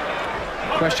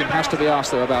 The question has to be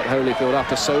asked, though, about Holyfield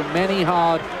after so many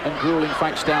hard and grueling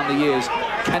fights down the years.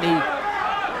 Can he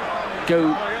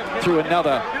go through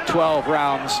another 12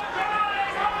 rounds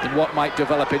in what might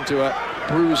develop into a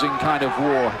bruising kind of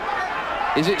war?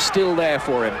 Is it still there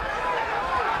for him?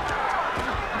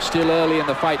 Still early in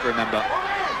the fight, remember.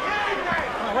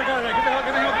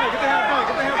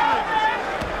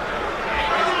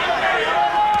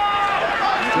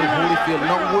 Still Holyfield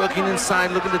not working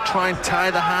inside, looking to try and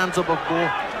tie the hands up of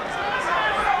Bowe.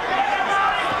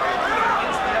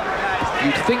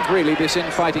 You'd think really this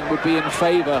infighting would be in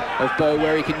favour of Bowe,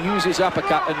 where he can use his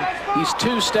uppercut, and he's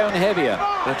 2 stone heavier.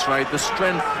 That's right, the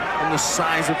strength and the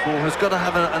size of Bowe has got to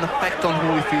have an effect on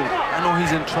Holyfield. I know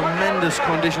he's in tremendous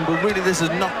condition, but really this is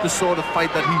not the sort of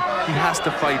fight that he has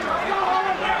to fight.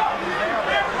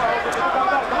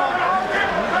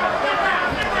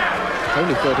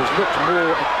 Holyfield has looked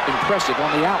more impressive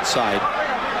on the outside.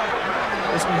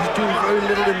 Listen, he's doing very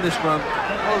little in this round.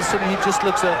 All of a sudden he just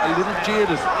looks a little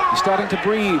jaded. He's starting to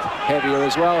breathe heavier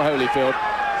as well, Holyfield.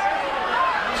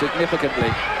 Significantly.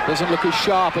 Doesn't look as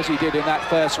sharp as he did in that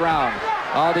first round.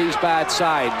 Are these bad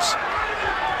signs?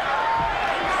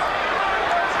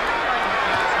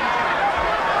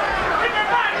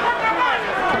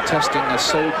 Contesting a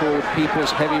so-called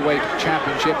People's Heavyweight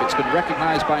Championship. It's been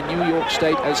recognized by New York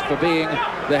State as for being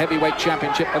the heavyweight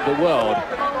championship of the world.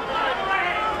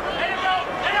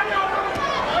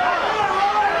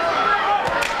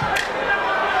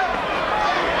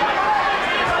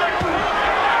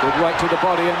 Good right to the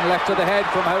body and left to the head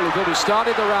from Holyfield, who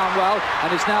started the round well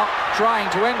and is now trying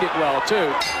to end it well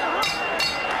too.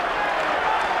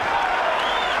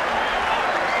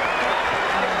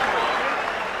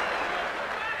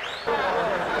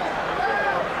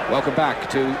 Welcome back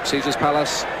to Caesars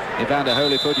Palace. Evander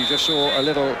Holyfield, you just saw a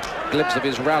little glimpse of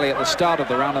his rally at the start of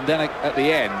the round and then at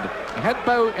the end. He had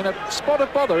Bowe in a spot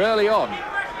of bother early on.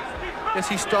 Yes,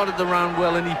 he started the round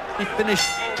well and he finished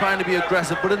trying to be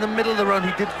aggressive, but in the middle of the round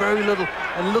he did very little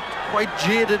and looked quite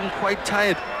jaded and quite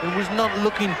tired and was not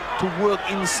looking to work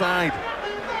inside.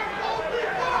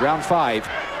 Round 5.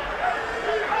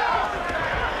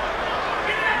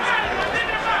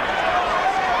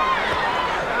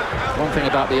 One thing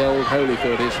about the old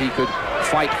Holyfield is he could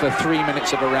fight for 3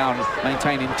 minutes of a round,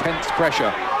 maintain intense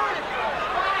pressure.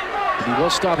 But he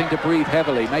was starting to breathe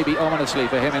heavily, maybe ominously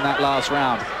for him in that last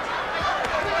round.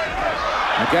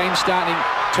 Again standing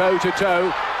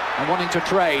toe-to-toe and wanting to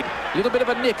trade. A little bit of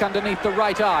a nick underneath the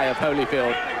right eye of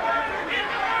Holyfield.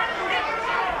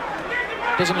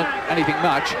 Doesn't look anything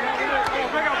much.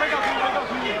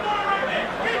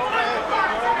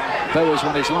 Bowe has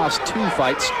won his last 2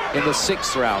 fights in the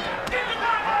 6th round.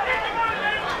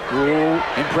 Ooh,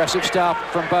 impressive stuff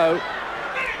from Bowe.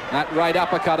 That right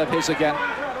uppercut of his again.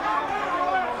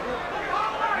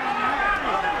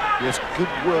 Yes, good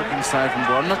work inside from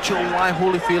Bowe. I'm not sure why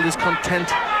Holyfield is content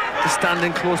to stand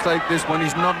in close like this when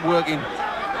he's not working.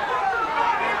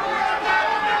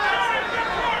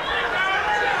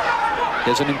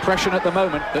 There's an impression at the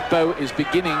moment that Bowe is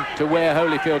beginning to wear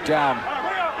Holyfield down.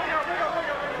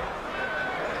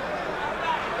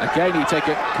 Again, he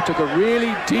took a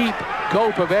really deep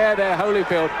gulp of air there,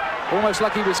 Holyfield, almost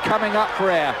like he was coming up for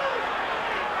air.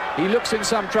 He looks in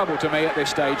some trouble to me at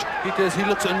this stage. He does. He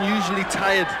looks unusually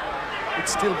tired.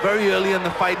 It's still very early in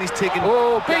the fight and he's taking...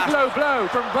 Oh, big low blow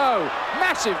from Bowe.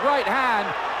 Massive right hand,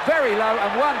 very low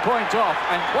and 1 point off,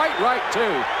 and quite right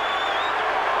too.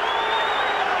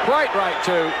 Quite right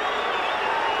too.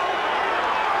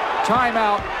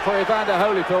 Timeout for Evander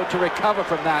Holyfield to recover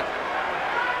from that.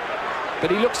 But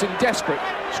he looks in desperate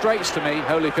straits to me,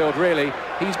 Holyfield, really.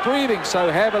 He's breathing so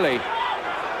heavily.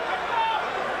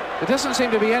 There doesn't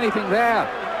seem to be anything there.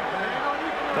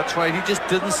 That's right, he just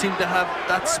didn't seem to have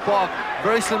that spark.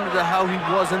 Very similar to how he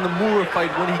was in the Moore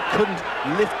fight when he couldn't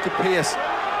lift the pace.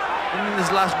 And in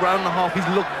this last round and a half, he's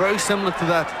looked very similar to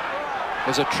that.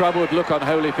 There's a troubled look on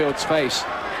Holyfield's face,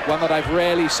 one that I've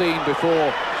rarely seen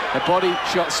before. The body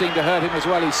shot seemed to hurt him as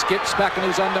well. He skips back and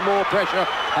he's under more pressure.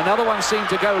 Another one seemed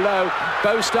to go low.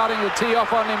 Bowe starting to tee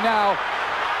off on him now.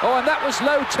 Oh, and that was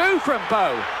low too from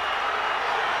Bowe.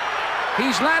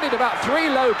 He's landed about 3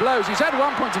 low blows. He's had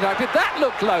 1 point deducted. That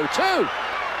looked low too.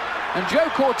 And Joe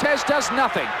Cortez does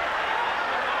nothing.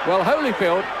 Well,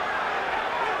 Holyfield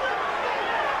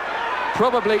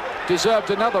probably deserved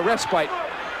another respite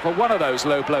for one of those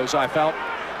low blows, I felt.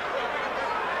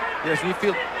 Yes, we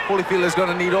feel Holyfield is going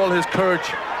to need all his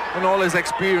courage and all his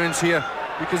experience here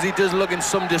because he does look in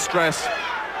some distress.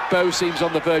 Bowe seems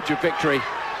on the verge of victory.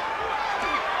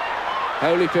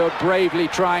 Holyfield bravely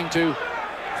trying to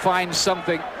find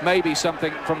something, maybe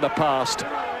something from the past.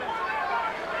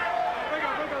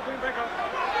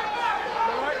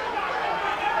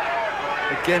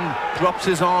 again drops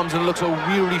his arms and looks a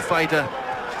weary fighter.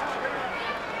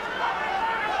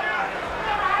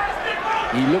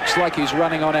 He looks like he's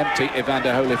running on empty,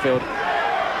 Evander Holyfield.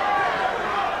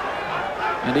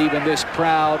 And even this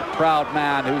proud, proud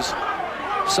man who's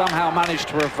somehow managed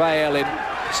to prevail in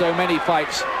so many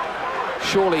fights,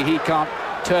 surely he can't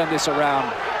turn this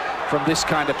around from this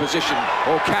kind of position.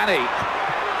 Or can he?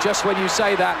 Just when you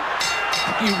say that,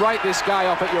 you write this guy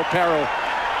off at your peril.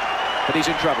 But he's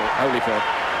in trouble, Holyfield.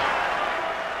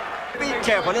 Be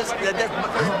careful.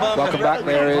 Welcome back.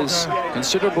 There is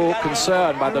considerable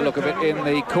concern by the look of it in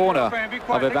the corner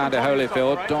of Evander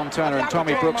Holyfield. Don Turner and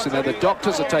Tommy Brooks in there. The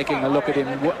doctors are taking a look at him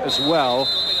as well.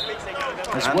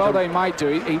 They might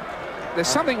do. There's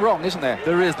something wrong, isn't there?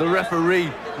 There is. The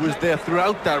referee was there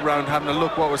throughout that round having a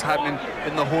look what was happening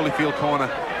in the Holyfield corner.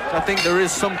 I think there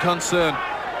is some concern.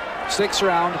 6th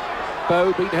round.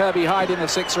 Bowe beat Herbie Hyde in the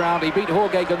 6th round. He beat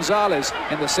Jorge Gonzalez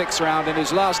in the 6th round in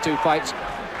his last 2 fights.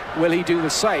 Will he do the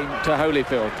same to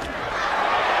Holyfield?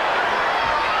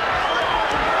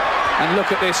 And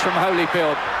look at this from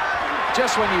Holyfield.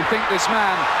 Just when you think this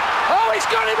man... Oh, he's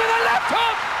got him with a left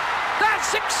hook!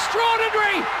 That's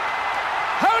extraordinary!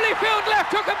 Holyfield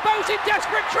left hook and Bowe's in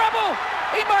desperate trouble.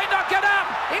 He might not get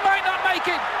up. He might not make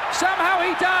it. Somehow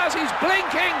he does. He's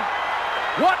blinking.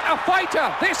 What a fighter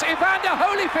this Evander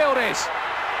Holyfield is.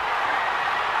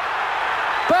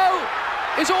 Bowe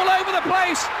is all over the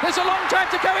place. There's a long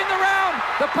time to go in the round.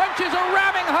 The punches are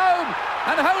ramming home.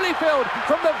 And Holyfield,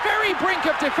 from the very brink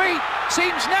of defeat,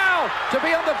 seems now to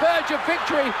be on the verge of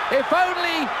victory. If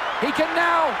only he can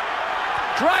now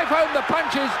drive home the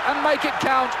punches and make it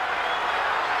count.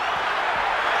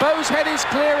 Bowe's head is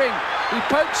clearing. He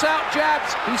pokes out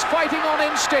jabs. He's fighting on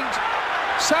instinct.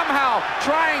 Somehow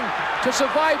trying to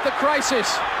survive the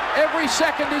crisis. Every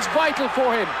second is vital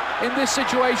for him in this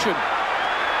situation.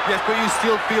 Yes, but you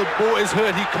still feel Bowe is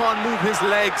hurt. He can't move his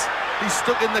legs. He's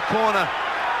stuck in the corner.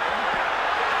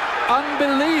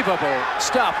 Unbelievable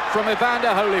stuff from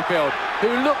Evander Holyfield, who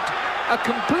looked a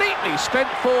completely spent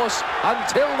force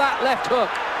until that left hook.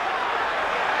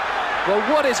 Well,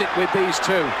 what is it with these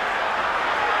two?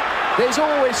 There's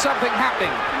always something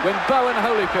happening when Bowe and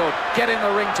Holyfield get in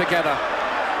the ring together.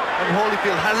 And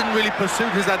Holyfield hasn't really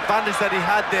pursued his advantage that he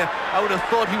had there. I would have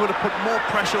thought he would have put more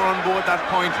pressure on Bowe at that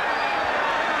point.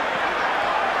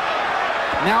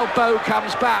 Now Bowe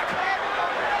comes back.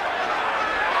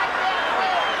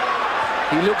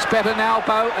 He looks better now,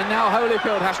 Bowe, and now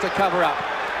Holyfield has to cover up.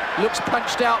 Looks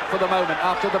punched out for the moment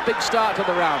after the big start to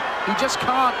the round. He just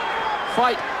can't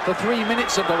fight for 3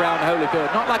 minutes of the round,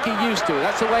 Holyfield. Not like he used to.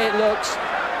 That's the way it looks.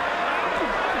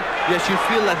 Yes, you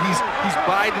feel that he's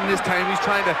biding this time. He's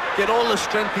trying to get all the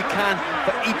strength he can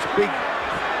for each big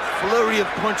flurry of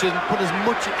punches and put as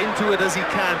much into it as he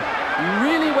can. He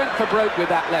really went for broke with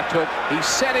that left hook. He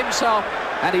set himself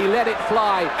and he let it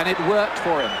fly, and it worked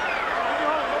for him.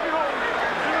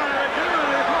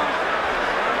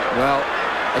 Well,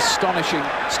 astonishing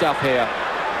stuff here.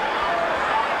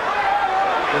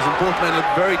 Listen, both men look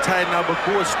very tired now, but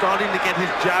Bowe is starting to get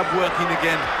his jab working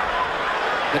again.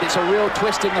 But it's a real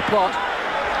twist in the plot,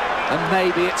 and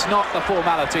maybe it's not the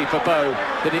formality for Bowe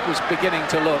that it was beginning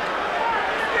to look.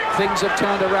 Things have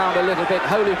turned around a little bit.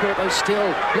 Holyfield, though, still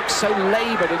looks so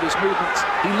laboured in his movements.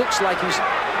 He looks like he's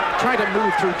trying to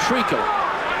move through treacle.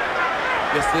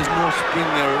 Yes, there's no spring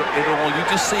there at all. You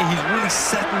just see he's really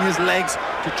setting his legs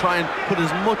to try and put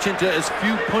as much into as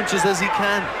few punches as he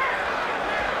can.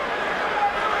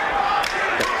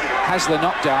 Has the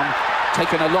knockdown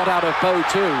taken a lot out of Bowe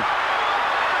too?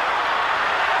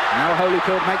 Now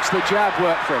Holyfield makes the jab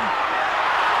work for him.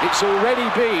 It's already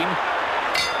been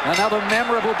another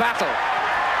memorable battle.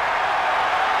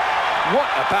 What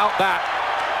about that?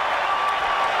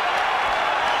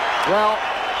 Well,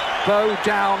 Bowe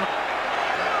down,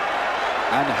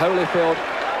 and Holyfield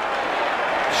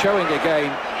showing again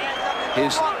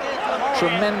his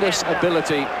tremendous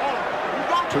ability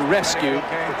to rescue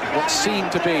what seemed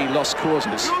to be lost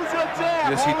causes.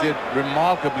 Yes, he did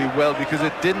remarkably well, because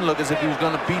it didn't look as if he was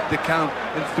going to beat the count.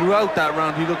 And throughout that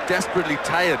round, he looked desperately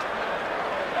tired.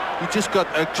 He just got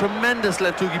a tremendous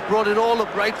left hook. He brought it all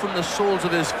up right from the soles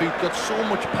of his feet, got so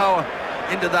much power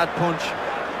into that punch.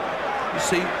 You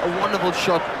see, a wonderful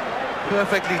shot,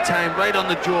 perfectly timed, right on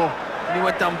the jaw. And he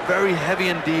went down very heavy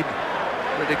indeed,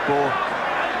 Riddick Bowe.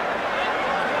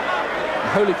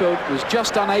 Holyfield was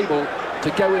just unable to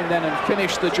go in then and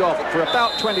finish the job. For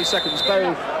about 20 seconds,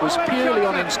 Bowe was purely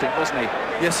on instinct, wasn't he?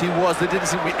 Yes, he was. There didn't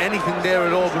seem to be anything there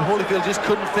at all, but Holyfield just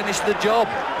couldn't finish the job.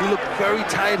 He looked very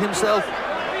tired himself.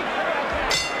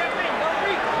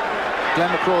 Glenn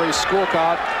McCrory's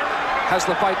scorecard. has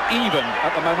the fight even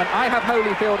at the moment. I have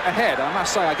Holyfield ahead. I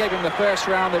must say, I gave him the first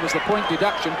round, there was the point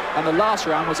deduction, and the last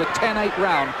round was a 10-8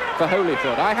 round for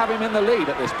Holyfield. I have him in the lead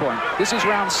at this point. This is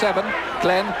round 7.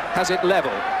 Glenn has it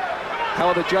level. How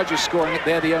are the judges scoring it?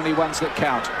 They're the only ones that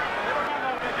count.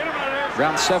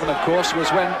 Round 7, of course, was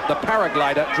when the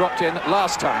paraglider dropped in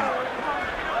last time.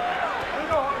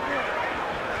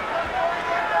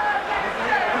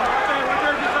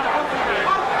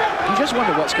 You just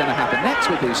wonder what's going to happen next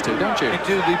with these two, don't you? They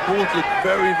do. They both look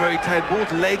very, very tight.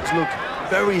 Both legs look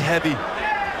very heavy.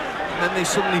 And then they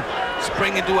suddenly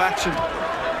spring into action.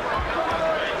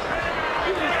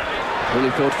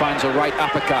 Holyfield finds a right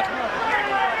uppercut.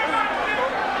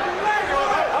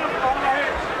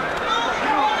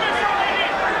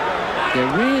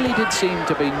 There really did seem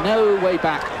to be no way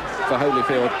back for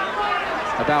Holyfield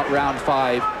about round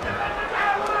 5.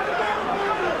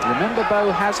 Remember,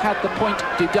 Bowe has had the point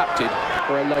deducted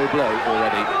for a low blow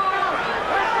already,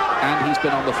 and he's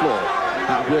been on the floor.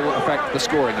 That will affect the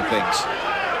scoring of things.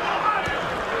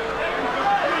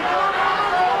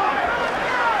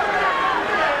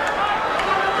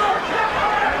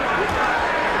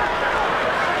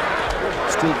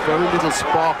 Still very little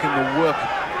spark in the work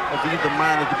of either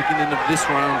man at the beginning of this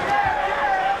round.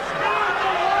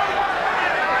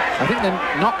 I think the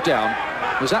knockdown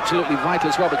was absolutely vital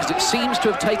as well, because it seems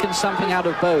to have taken something out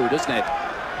of Bowe, doesn't it?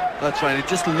 That's right. It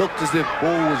just looked as if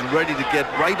Bowe was ready to get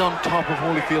right on top of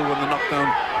Holyfield when the knockdown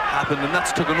happened, and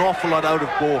that's took an awful lot out of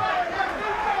Bowe.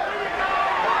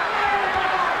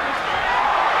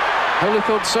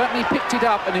 Holyfield certainly picked it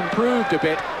up and improved a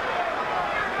bit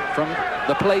from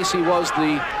the place he was,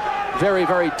 the very,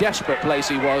 very desperate place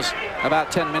he was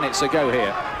about 10 minutes ago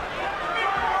here.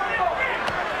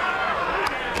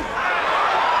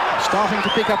 Starting to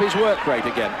pick up his work rate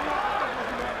again.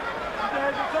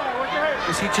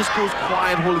 As he just goes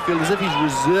quiet, Holyfield, as if he's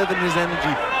reserving his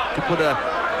energy to put a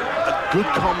good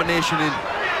combination in.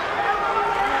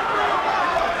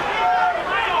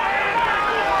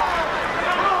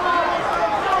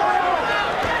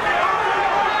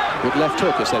 Good left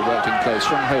hook as they worked in close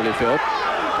from Holyfield.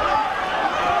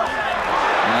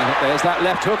 And there's that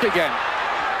left hook again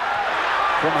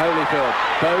from Holyfield.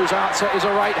 Bowe's answer is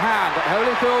a right hand, but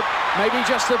Holyfield maybe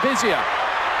just the busier.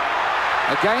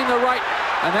 Again the right,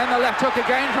 and then the left hook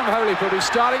again from Holyfield, who's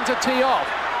starting to tee off.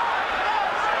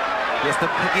 Yes,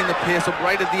 they're picking the pace up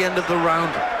right at the end of the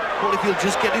round. Holyfield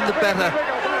just getting the better.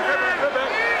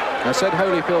 I said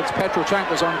Holyfield's petrol tank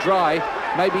was on dry.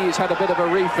 Maybe he's had a bit of a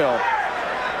refill.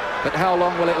 But how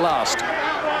long will it last?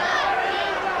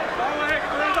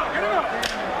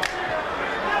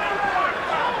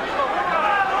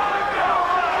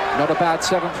 Not a bad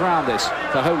 7th round this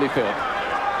for Holyfield.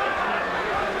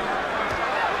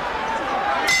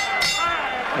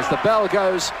 As the bell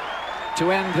goes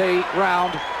to end the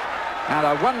round, and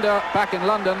I wonder back in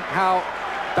London how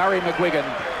Barry McGuigan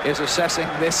is assessing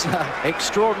this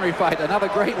extraordinary fight. Another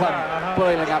great one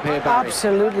boiling up here, Barry.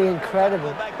 Absolutely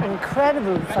incredible.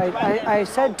 Incredible fight. I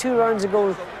said 2 rounds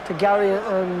ago to Gary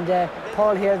and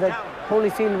Paul here that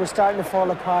Holyfield was starting to fall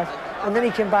apart, and then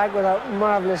he came back with a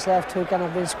marvellous left hook, and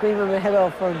I've been screaming my head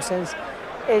off for him since.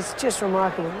 It's just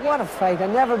remarkable. What a fight. I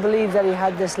never believed that he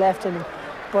had this left in him,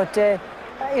 but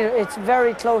you know, it's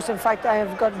very close. In fact, I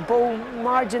have got Bowe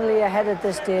marginally ahead at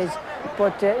this stage,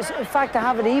 but in fact I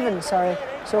have it even, sorry.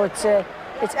 So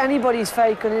it's anybody's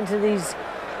fight going into these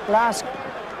last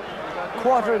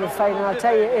quarter of the fight, and I'll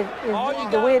tell you,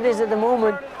 the way it is at the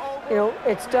moment, you know,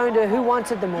 it's down to who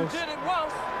wants it the most.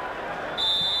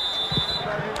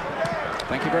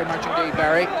 Thank you very much indeed,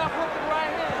 Barry.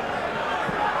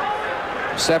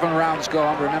 7 rounds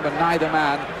gone. Remember, neither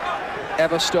man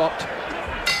ever stopped.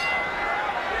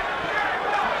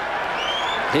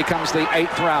 Here comes the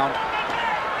 8th round.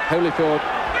 Holyfield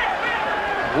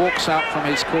walks out from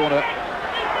his corner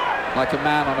like a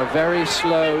man on a very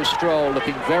slow stroll,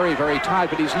 looking very, very tired,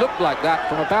 but he's looked like that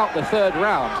from about the 3rd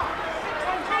round.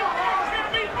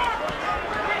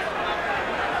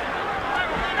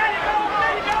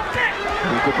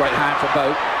 Good right hand for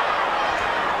Bowe.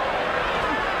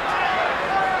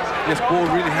 Yes, Bowe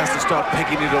really has to start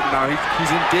picking it up now. He's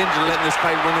in danger of letting this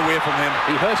fight run away from him.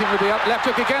 He hurt him with the left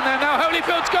hook again there. Now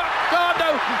Holyfield's got... Oh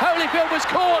no, Holyfield was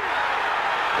caught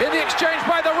in the exchange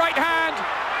by the right hand.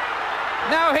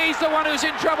 Now he's the one who's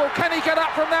in trouble. Can he get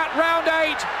up from that? Round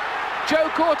 8. Joe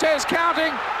Cortez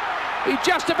counting. He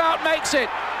just about makes it.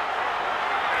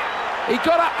 He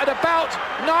got up at about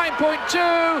 9.2.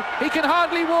 He can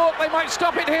hardly walk. They might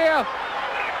stop it here.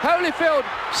 Holyfield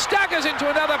staggers into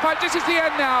another fight. This is the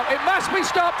end now. It must be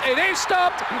stopped. It is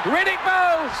stopped. Riddick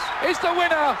Bowe is the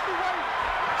winner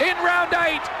in round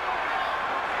 8.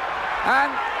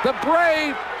 And the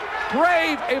brave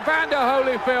Evander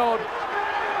Holyfield,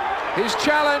 his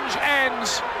challenge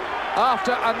ends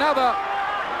after another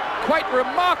quite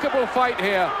remarkable fight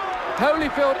here.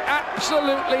 Holyfield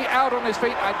absolutely out on his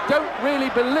feet. I don't really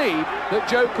believe that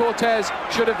Joe Cortez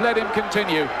should have let him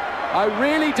continue. I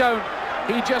really don't.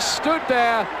 He just stood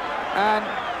there and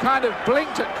kind of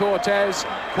blinked at Cortez.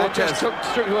 Cortez took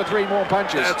 2 or 3 more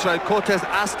punches. That's right. Cortez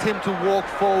asked him to walk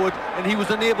forward, and he was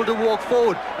unable to walk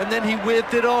forward, and then he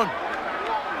waved it on.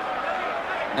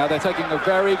 Now they're taking a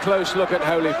very close look at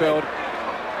Holyfield.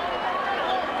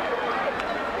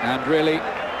 And really,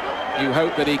 you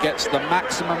hope that he gets the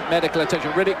maximum medical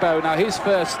attention. Riddick Bowe, now his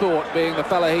first thought, being the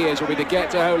fella he is, will be to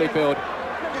get to Holyfield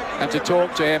and to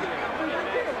talk to him.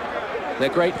 They're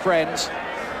great friends.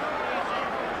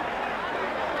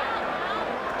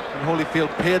 And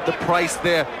Holyfield paid the price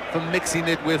there for mixing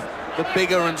it with the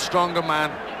bigger and stronger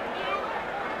man.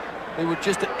 They were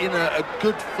just in a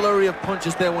good flurry of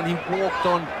punches there when he walked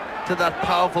on to that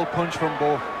powerful punch from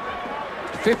Bowe.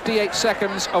 58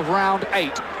 seconds of round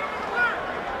 8.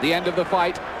 The end of the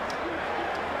fight.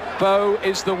 Bowe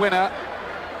is the winner,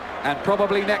 and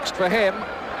probably next for him,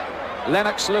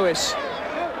 Lennox Lewis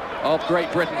of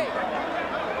Great Britain.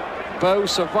 Bowe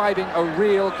surviving a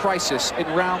real crisis in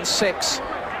round 6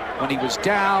 when he was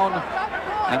down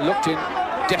and looked in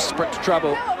desperate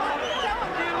trouble.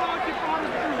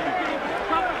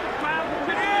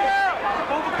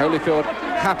 Holyfield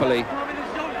happily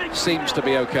seems to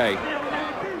be okay.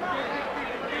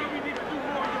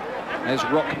 There's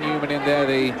Rock Newman in there,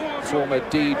 the former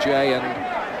DJ and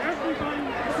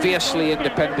fiercely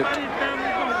independent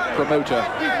promoter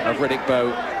of Riddick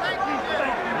Bowe.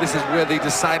 This is where they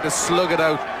decide to slug it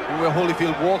out, and where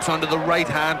Holyfield walks onto the right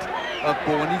hand of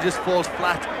Bowe, and he just falls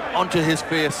flat onto his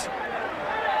face.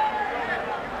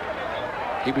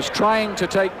 He was trying to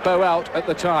take Bowe out at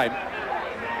the time.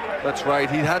 That's right,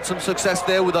 he had some success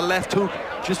there with a left hook,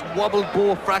 just wobbled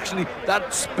Bowe fractionally.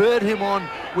 That spurred him on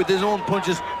with his own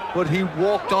punches, but he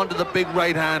walked onto the big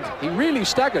right hand. He really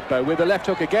staggered Bowe with the left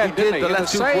hook again, didn't he? The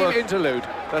left hook same worked. Interlude.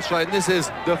 That's right, and this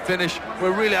is the finish,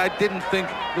 where really I didn't think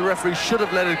the referee should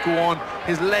have let it go on.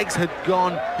 His legs had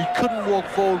gone, he couldn't walk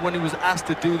forward when he was asked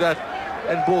to do that,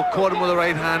 and Bowe caught him with the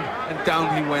right hand, and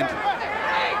down he went.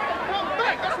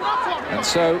 And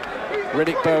so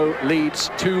Riddick Bowe leads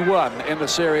 2-1 in the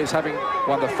series, having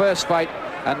won the first fight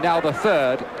and now the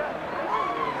third.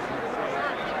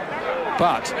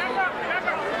 But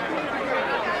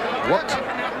what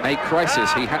a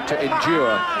crisis he had to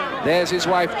endure. There's his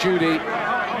wife Judy,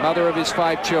 mother of his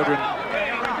 5 children,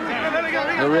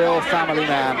 a real family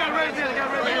man.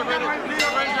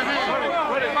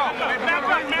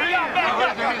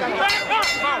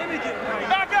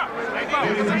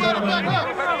 Ladies and gentlemen,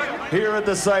 here at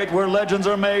the site where legends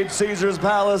are made, Caesar's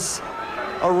Palace,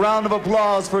 a round of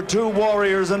applause for 2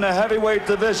 warriors in the heavyweight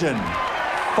division.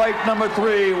 Fight number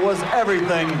 3 was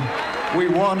everything we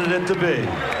wanted it to be.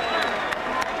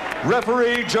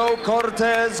 Referee Joe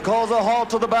Cortez calls a halt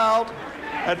to the bout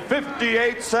at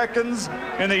 58 seconds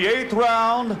in the 8th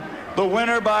round. The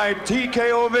winner by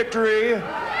TKO victory,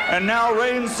 and now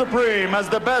reigns supreme as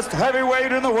the best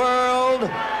heavyweight in the world,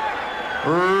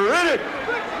 Riddick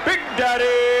Big Daddy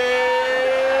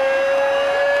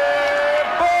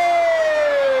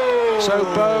Bowe! So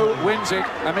Bowe wins it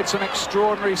amid some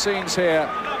extraordinary scenes here,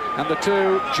 and the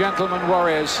 2 gentleman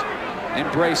warriors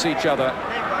embrace each other.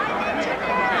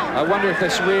 I wonder if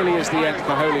this really is the end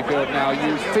for Holyfield now.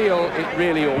 You feel it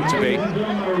really ought to be.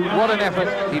 What an effort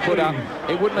he put up.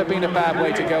 It wouldn't have been a bad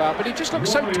way to go out, but he just looked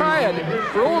so tired.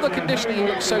 For all the conditioning, he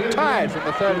looked so tired from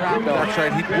the 3rd round on. That's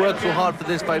right, he'd worked so hard for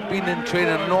this fight, been in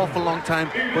training an awful long time,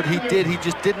 but he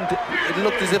just didn't. It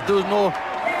looked as if there was no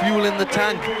fuel in the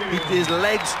tank. His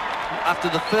legs, after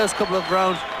the first couple of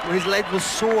rounds, his legs were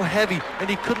so heavy and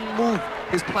he couldn't move.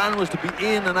 His plan was to be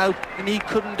in and out, and he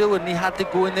couldn't do it, and he had to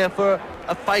go in there for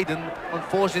a fight, and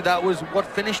unfortunately that was what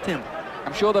finished him.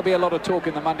 I'm sure there'll be a lot of talk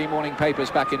in the Monday morning papers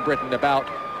back in Britain about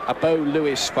a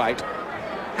Bowe-Lewis fight.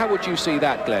 How would you see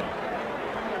that, Glenn?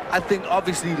 I think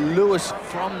obviously Lewis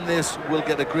from this will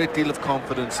get a great deal of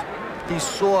confidence. He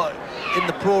saw in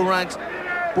the pro ranks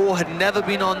Bowe had never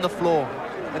been on the floor,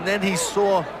 and then he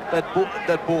saw that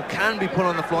Bowe can be put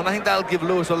on the floor, and I think that'll give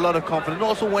Lewis a lot of confidence.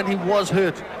 Also, when he was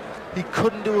hurt, he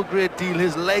couldn't do a great deal.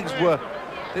 His legs were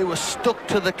stuck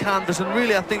to the canvas, and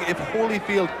really I think if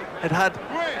Holyfield had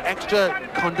extra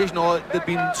condition, or there'd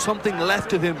been something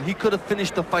left of him, he could have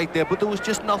finished the fight there, but there was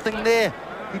just nothing there.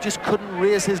 He just couldn't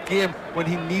raise his game when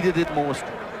he needed it most.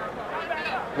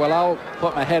 Well, I'll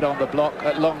put my head on the block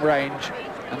at long range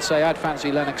and say I'd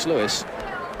fancy Lennox Lewis.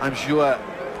 I'm sure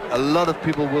a lot of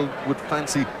people would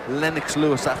fancy Lennox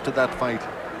Lewis after that fight.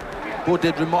 Bowe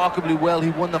did remarkably well. He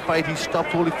won the fight. He stopped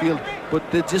Holyfield, but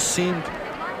there just seemed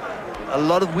a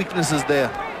lot of weaknesses there.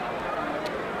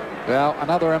 Well,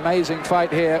 another amazing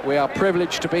fight here. We are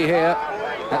privileged to be here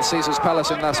at Caesars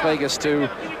Palace in Las Vegas to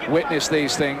witness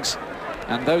these things.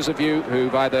 And those of you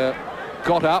who've either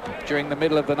got up during the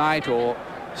middle of the night or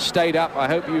stayed up, I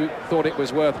hope you thought it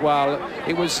was worthwhile.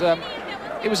 It was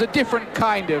a different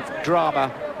kind of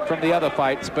drama from the other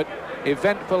fights, but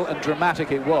eventful and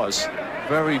dramatic it was.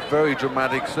 Very, very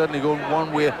dramatic, certainly going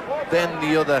one way, then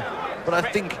the other. But I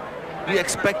think we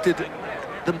expected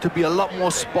them to be a lot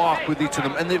more spark with each of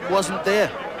them, and it wasn't there.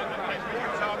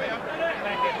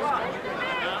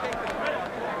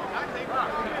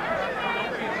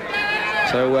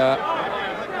 So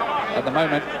at the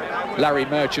moment, Larry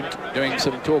Merchant doing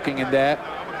some talking in there.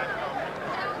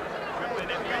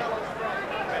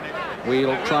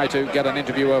 We'll try to get an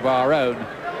interview of our own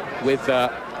with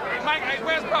the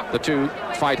two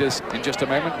fighters in just a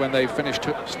moment when they've finished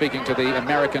speaking to the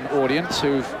American audience,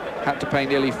 who've had to pay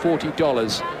nearly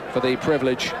 $40 for the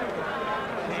privilege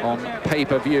on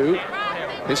pay-per-view.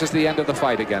 This is the end of the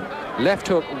fight again. Left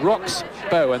hook rocks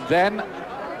Bowe, and then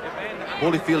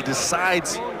Holyfield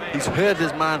decides he's hurt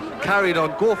his man, carried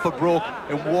on, go for broke,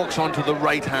 and walks onto the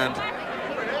right hand.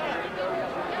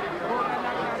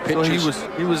 So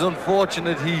he was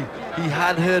unfortunate. He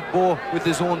had hurt Bowe with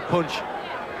his own punch,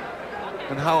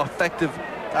 and how effective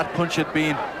that punch had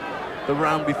been the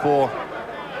round before.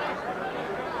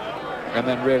 And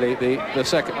then really the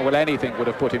second, well, anything would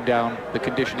have put him down, the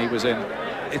condition he was in.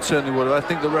 It certainly would have. I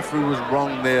think the referee was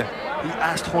wrong there. He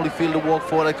asked Holyfield to walk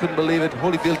forward. I couldn't believe it.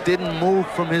 Holyfield didn't move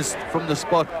from the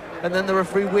spot, and then the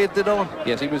referee waved it on.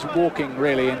 Yes, he was walking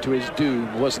really into his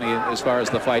doom, wasn't he, as far as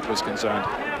the fight was concerned.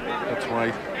 That's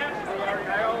right.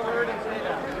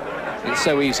 It's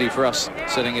so easy for us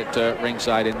sitting at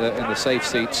ringside in the safe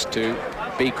seats to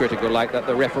be critical like that.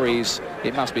 The referees,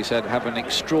 it must be said, have an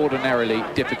extraordinarily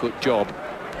difficult job.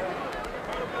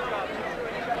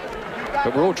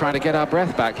 But we're all trying to get our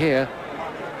breath back here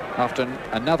after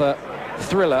another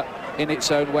thriller in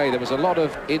its own way. There was a lot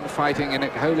of infighting in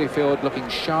it. Holyfield looking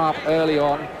sharp early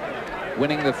on,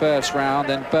 winning the first round,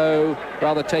 then Bowe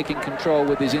rather taking control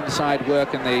with his inside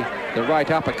work and the right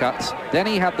uppercuts. Then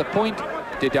he had the point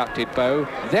deducted, Bowe.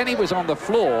 Then he was on the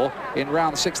floor in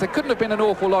round 6. There couldn't have been an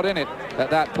awful lot in it at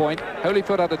that point.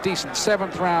 Holyfield had a decent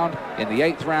 7th round. In the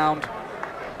 8th round,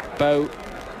 Bowe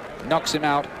knocks him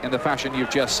out in the fashion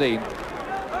you've just seen.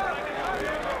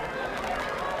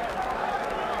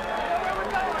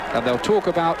 And they'll talk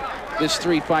about this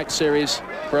 3-fight series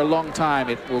for a long time.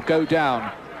 It will go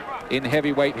down in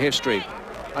heavyweight history.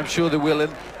 I'm sure they will.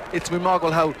 And it's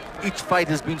remarkable how each fight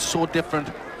has been so different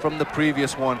from the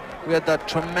previous one. We had that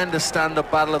tremendous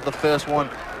stand-up battle of the first one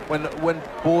when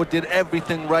Bowe did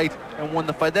everything right and won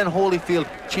the fight. Then Holyfield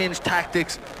changed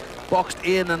tactics, boxed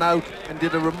in and out, and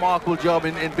did a remarkable job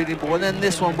in beating Bowe. And then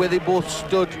this one where they both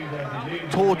stood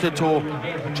toe-to-toe.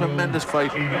 A tremendous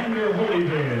fight.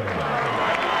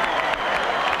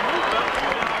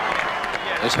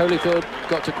 Has Holyfield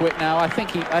got to quit now? I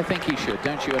think he should,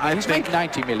 don't you? I mean, he's made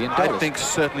 $90 million. I think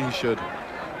certainly he should.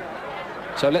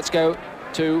 So let's go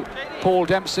to Paul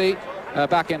Dempsey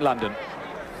back in London.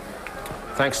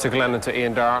 Thanks to Glenn and to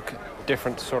Ian Darke.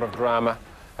 Different sort of drama,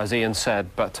 as Ian said,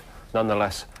 but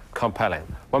nonetheless compelling.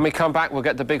 When we come back, we'll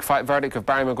get the big fight verdict of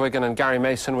Barry McGuigan and Gary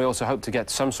Mason. We also hope to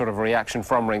get some sort of reaction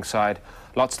from ringside.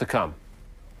 Lots to come.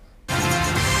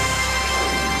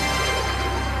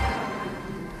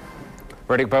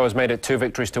 Riddick Bowe has made it 2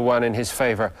 victories to 1 in his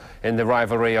favour in the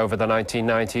rivalry over the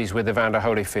 1990s with Evander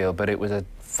Holyfield, but it was a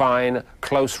fine,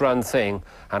 close-run thing,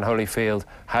 and Holyfield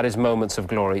had his moments of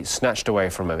glory snatched away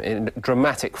from him in a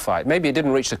dramatic fight. Maybe it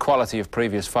didn't reach the quality of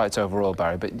previous fights overall,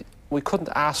 Barry, but we couldn't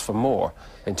ask for more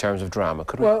in terms of drama,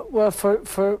 could we? Well,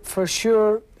 for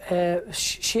sure,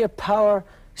 sheer power,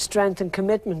 strength and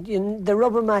commitment. The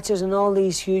rubber matches in all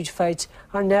these huge fights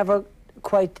are never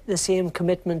quite the same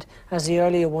commitment as the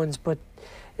earlier ones, but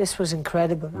this was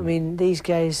incredible. I mean, these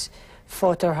guys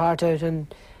fought their heart out, and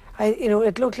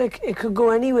it looked like it could go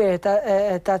anywhere at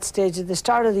that stage. At the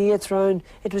start of the 8th round,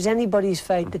 it was anybody's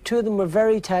fight. The two of them were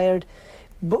very tired.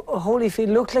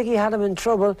 Holyfield looked like he had him in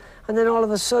trouble, and then all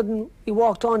of a sudden he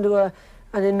walked onto an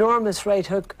enormous right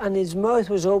hook, and his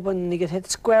mouth was open, and he got hit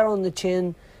square on the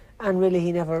chin, and really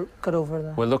he never got over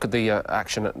that. We'll look at the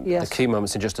action at the key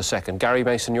moments in just a second. Gary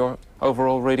Mason, your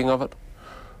overall reading of it?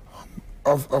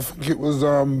 I think it was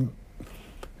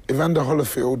Evander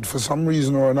Holyfield. For some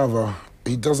reason or another,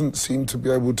 he doesn't seem to be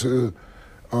able to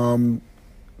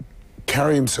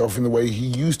carry himself in the way he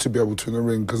used to be able to in the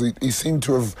ring, because he seemed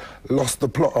to have lost the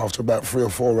plot after about 3 or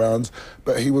 4 rounds,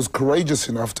 but he was courageous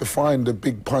enough to find a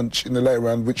big punch in the later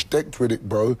round which decked Riddick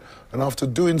Bowe, and after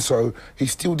doing so he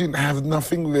still didn't have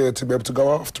nothing there to be able to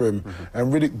go after him.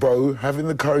 And Riddick Bowe, having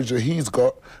the courage that he's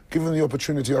got, given the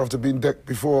opportunity after being decked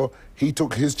before, he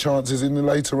took his chances in the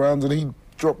later rounds and he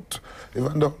dropped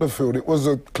Evander Holyfield. It was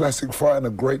a classic fight and a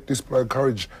great display of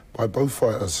courage by both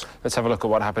fighters. Let's have a look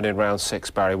at what happened in round 6,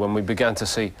 Barry, when we began to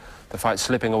see the fight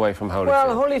slipping away from Holyfield.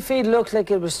 Well, Holyfield looked like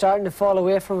it was starting to fall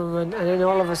away from him, and then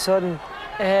all of a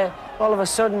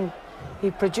sudden,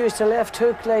 he produced a left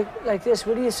hook like this.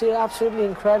 What do you see? Absolutely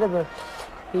incredible.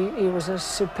 He was a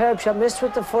superb shot. Missed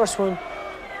with the first one,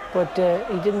 but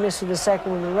he didn't miss with the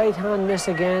second one. The right hand miss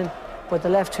again, but the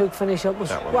left hook finish up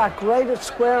was whacked right at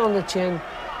square on the chin,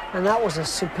 and that was a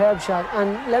superb shot.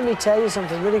 And let me tell you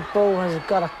something, Riddick Bowe has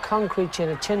got a concrete chin,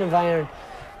 a chin of iron,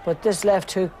 but this left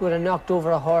hook would have knocked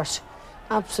over a horse.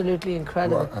 Absolutely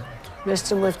incredible. Right. Missed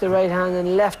him with the right hand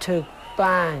and left hook,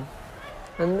 bang.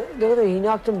 And the other, he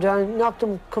knocked him down, knocked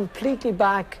him completely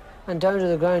back and down to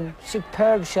the ground.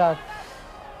 Superb shot,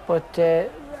 but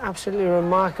absolutely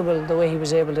remarkable the way he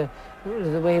was able to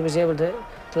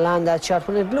land that shot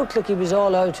when it looked like he was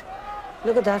all out.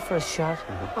 Look at that for a shot.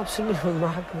 Absolutely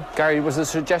remarkable. Gary, was the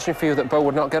suggestion for you that Bowe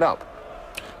would not get up?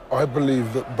 I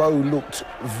believe that Bowe looked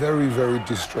very, very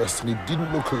distressed, and he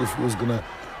didn't look as if he was going to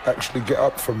actually get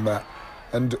up from that.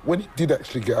 And when he did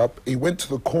actually get up, he went to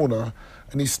the corner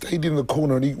and he stayed in the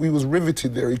corner, and he was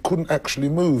riveted there. He couldn't actually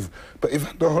move. But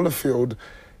Evander Holyfield,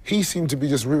 he seemed to be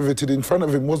just riveted in front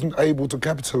of him, wasn't able to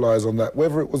capitalise on that,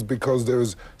 whether it was because there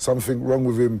was something wrong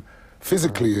with him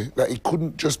physically, that he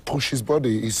couldn't just push his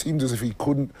body. He seemed as if he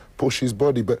couldn't push his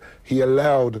body, but he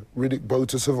allowed Riddick Bowe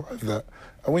to survive that.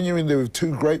 And when you're in there with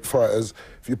 2 great fighters,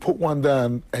 if you put one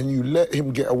down and you let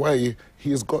him get away,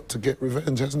 he has got to get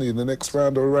revenge, hasn't he, in the next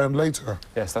round or a round later?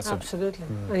 Yes, that's absolutely.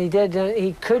 And he did.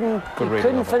 He couldn't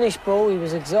finish Bowe. He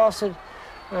was exhausted,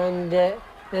 and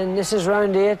this is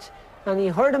round 8, and he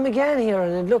hurt him again here,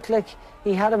 and it looked like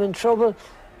he had him in trouble.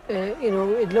 You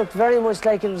know, it looked very much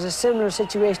like it was a similar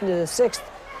situation to the 6th,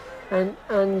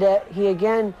 and he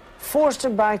again forced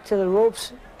him back to the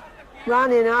ropes,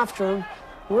 ran in after him,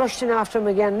 rushed in after him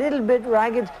again, a little bit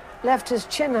ragged, left his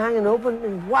chin hanging open,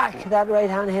 and whack, that right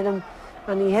hand hit him,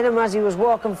 and he hit him as he was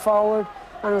walking forward,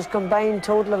 and it was combined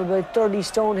total of about 30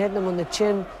 stone hitting him on the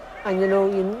chin, and you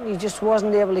know, he just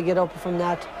wasn't able to get up from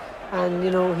that, and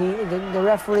you know, the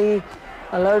referee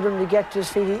allowed him to get to his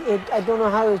feet. I don't know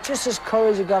how, it's just his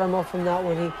courage that got him up from that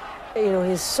one. You know,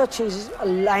 he's a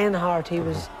lion heart. He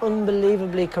was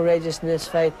unbelievably courageous in this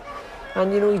fight.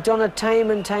 And, you know, he's done it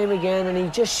time and time again, and he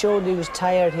just showed he was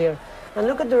tired here. And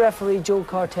look at the referee, Joe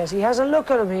Cortez. He has a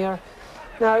look at him here.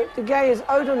 Now, the guy is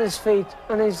out on his feet,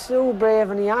 and he's so brave,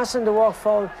 and he asks him to walk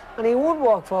forward, and he won't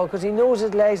walk forward because he knows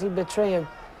his legs will betray him.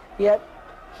 Yet,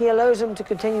 he allows him to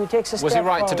continue. He takes a step Was he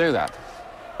right forward. to do that?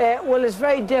 Well, it's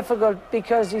very difficult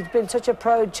because he's been such a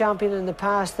proud champion in the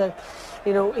past that,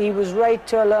 you know, he was right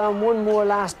to allow him one more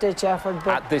last-ditch effort.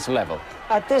 But at this level?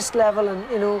 At this level, and,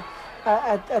 you know,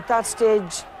 at that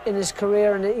stage in his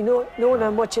career, and, you know, knowing how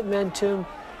much it meant to him,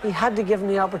 he had to give him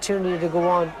the opportunity to go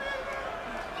on.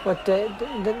 But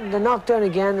the knockdown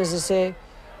again, as I say,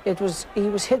 he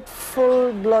was hit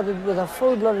full-blooded with a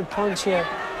full-blooded punch here.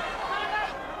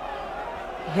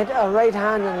 He hit a right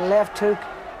hand and a left hook,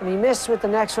 and he missed with the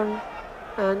next one,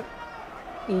 and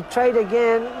he tried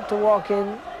again to walk in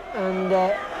and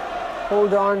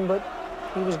hold on, but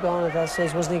he was gone at that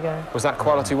stage, wasn't he, Gary? Was that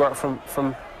quality work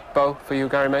from Bowe for you,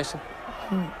 Gary Mason?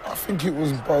 I think it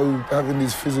was Bowe having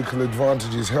his physical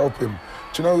advantages help him.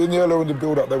 Do you know, in the earlier in the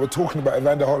build-up, they were talking about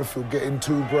Evander Holyfield getting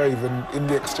too brave and in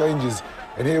the exchanges.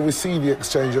 And here we see the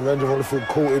exchange. Evander Holyfield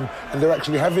caught him, and they're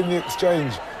actually having the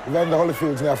exchange. Evander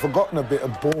Holyfield's now forgotten a bit,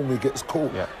 and boom, he gets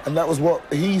caught. Yeah. And that was what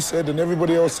he said, and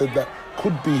everybody else said that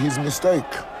could be his mistake.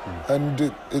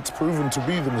 And it's proven to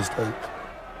be the mistake.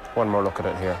 One more look at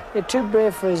it here. Yeah, too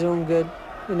brave for his own good.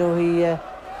 You know,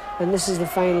 and this is the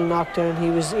final knockdown. He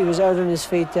was out on his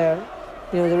feet there.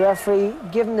 You know, the referee,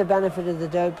 give him the benefit of the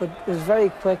doubt, but was very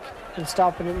quick in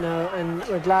stopping it now, and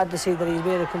we're glad to see that he's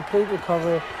made a complete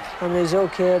recovery and he's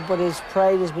okay, but his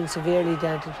pride has been severely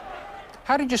dented.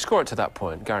 How did you score it to that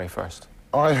point, Gary, first?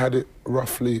 I had it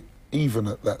roughly even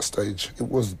at that stage. It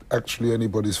was actually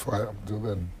anybody's fight up until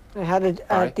then. I had it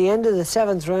at the end of the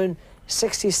 7th round,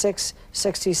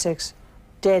 66-66,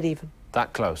 dead even.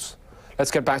 That close.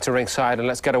 Let's get back to ringside and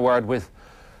let's get a word with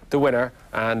the winner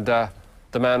and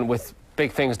the man with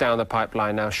big things down the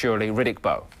pipeline now, surely, Riddick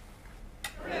Bowe.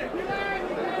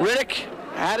 Riddick,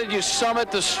 how did you summit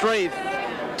the strength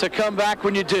to come back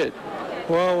when you did?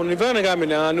 Well, when Evander got me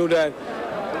down, I knew that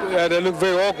that looked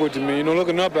very awkward to me, you know,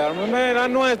 looking up at him. Man, I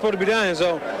know I ain't supposed to be down here,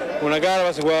 so when I got up,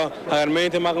 I said, well, I got to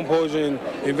maintain my composure, and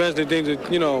eventually things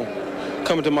are, you know,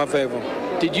 coming to my favor.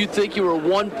 Did you think you were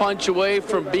one punch away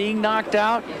from being knocked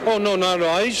out? Oh, no, not at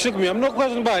all. He shook me. I'm no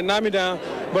question about it. Knocked me down,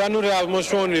 but I knew that I was much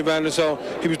stronger than Evander, so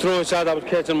he was throwing shots, I was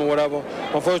catching him or whatever.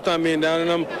 My first time being down,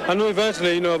 and I knew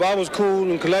eventually, you know, if I was cool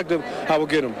and collective, I would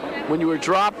get him. When you were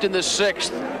dropped in the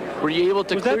 6th, were you able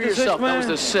to clear yourself? That was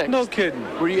the 6th. No kidding.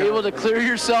 Were you able to clear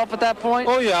yourself at that point?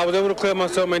 Oh, yeah, I was able to clear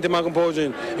myself, maintain my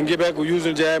composure, and get back with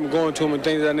using the jab and going to him and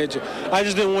things of that nature. I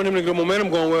just didn't want him to get momentum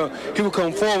going well. He would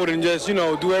come forward and just, you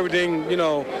know, do everything, you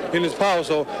know, in his power.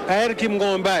 So I had to keep him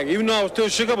going back. Even though I was still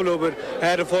shook up a little bit, I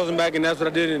had to force him back, and that's what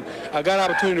I did. And I got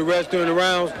an opportunity to rest during the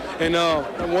rounds, and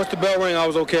once the bell rang, I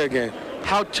was okay again.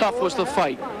 How tough was the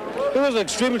fight? It was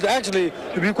extremely, actually,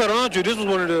 to be quite honest with you, this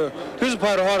was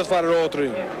probably the hardest fight of all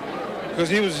three. Because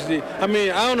he was, I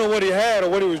mean, I don't know what he had or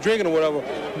what he was drinking or whatever,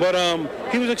 but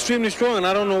he was extremely strong, and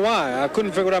I don't know why. I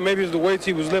couldn't figure it out. Maybe it was the weights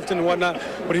he was lifting and whatnot,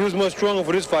 but he was much stronger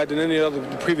for this fight than any other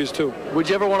the previous two. Would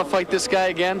you ever want to fight this guy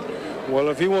again? Well,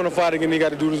 if he want to fight again, he got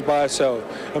to do this by himself.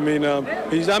 I mean,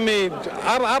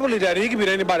 I believe that he can beat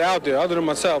anybody out there other than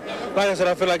myself. Like I said,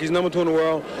 I feel like he's number 2 in the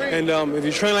world, and if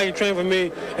he train like he trained for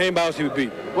me, anybody else he would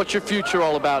beat. What's your future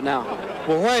all about now?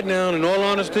 Well, right now, in all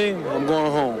honesty, I'm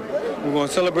going home. We're going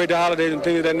to celebrate the holidays and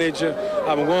things of that nature.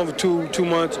 I've been going for two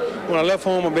months. When I left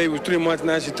home, my baby was 3 months,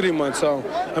 now she's 3 months. So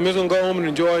I'm just going to go home and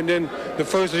enjoy, and then the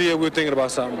first of the year, we're thinking about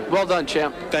something. Well done,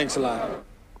 champ. Thanks a lot.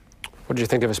 What did you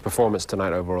think of his performance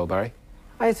tonight overall, Barry?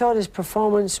 I thought his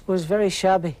performance was very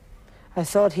shabby. I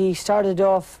thought he started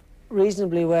off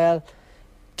reasonably well.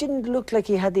 Didn't look like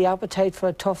he had the appetite for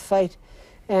a tough fight.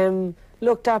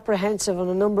 Looked apprehensive on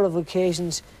a number of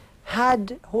occasions.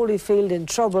 Had Holyfield in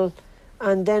trouble,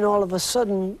 and then all of a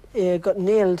sudden got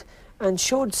nailed and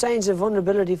showed signs of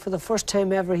vulnerability for the first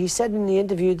time ever. He said in the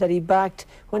interview that he backed,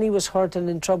 when he was hurt and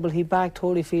in trouble, he backed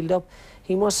Holyfield up.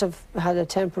 He must have had a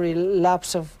temporary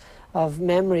lapse of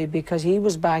memory, because he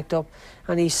was backed up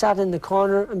and he sat in the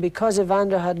corner, and because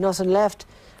Evander had nothing left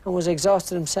and was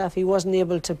exhausted himself, he wasn't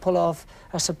able to pull off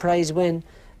a surprise win.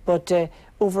 But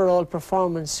overall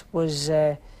performance was,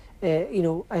 you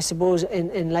know, I suppose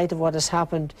in light of what has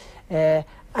happened,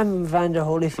 I'm a Evander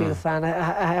Holyfield fan.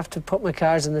 I have to put my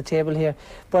cards on the table here,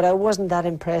 but I wasn't that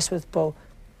impressed with Bowe.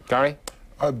 Gary?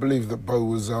 I believe that Bowe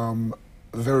was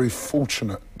very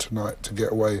fortunate tonight to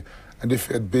get away, and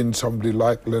if it had been somebody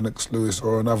like Lennox Lewis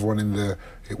or another one in there,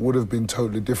 it would have been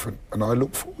totally different, and I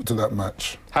look forward to that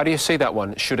match. How do you see that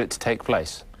one, should it take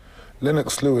place?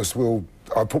 Lennox Lewis will,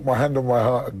 I put my hand on my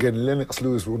heart again, Lennox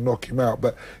Lewis will knock him out.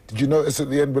 But did you notice at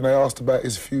the end when they asked about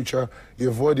his future, he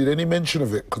avoided any mention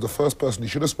of it, because the first person he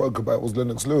should have spoke about was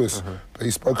Lennox Lewis, but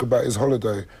he spoke about his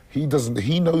holiday. He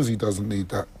knows he doesn't need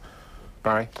that.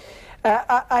 Barry?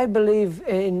 I believe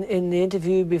in the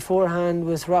interview beforehand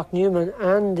with Rock Newman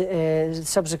and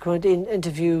subsequent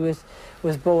interview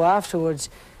with Bowe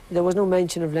afterwards, there was no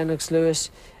mention of Lennox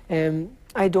Lewis.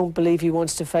 I don't believe he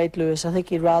wants to fight Lewis. I think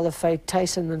he'd rather fight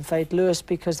Tyson than fight Lewis,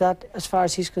 because that, as far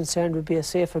as he's concerned, would be a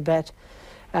safer bet.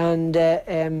 And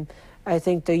I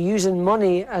think they're using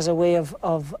money as a way of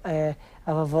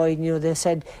avoiding, you know, they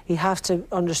said he has to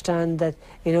understand that,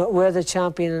 you know, we're the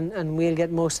champion and we'll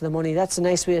get most of the money. That's a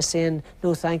nice way of saying,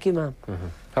 no thank you, ma'am.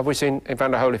 Have we seen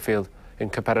Evander Holyfield in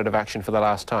competitive action for the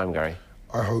last time, Gary?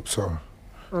 I hope so.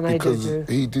 And because I do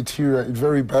too. He deteriorated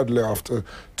very badly after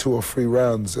 2 or 3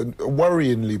 rounds, and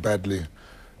worryingly badly,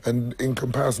 and in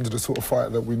comparison to the sort of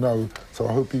fighter that we know. So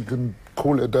I hope he can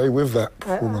call it a day with that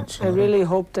performance. I really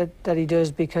hope that he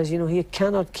does, because, you know, he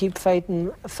cannot keep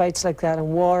fighting fights like that,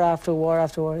 and war after war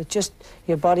after war. It just,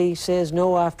 your body says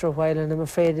no after a while, and I'm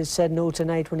afraid it said no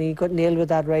tonight when he got nailed with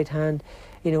that right hand.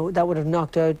 You know, that would have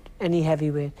knocked out any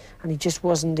heavyweight, and he just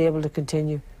wasn't able to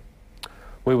continue.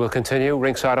 We will continue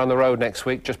ringside on the road next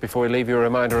week. Just before we leave you, a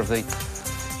reminder of the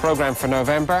programme for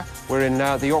November. We're in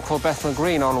the York Hall Bethnal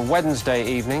Green on Wednesday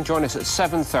evening. Join us at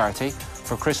 7:30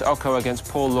 for Chris Oko against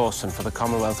Paul Lawson for the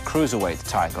Commonwealth Cruiserweight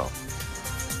title.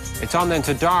 It's on then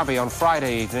to Derby on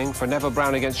Friday evening for Neville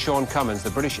Brown against Sean Cummins,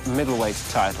 the British middleweight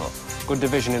title. Good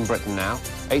division in Britain now.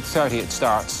 8:30 it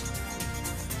starts.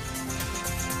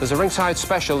 There's a ringside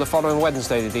special the following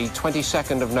Wednesday, the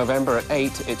 22nd of November at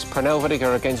 8. It's Pernell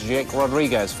Whitaker against Jake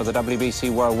Rodriguez for the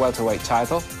WBC World Welterweight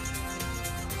title.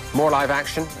 More live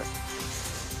action.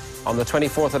 On the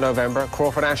 24th of November,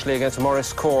 Crawford Ashley against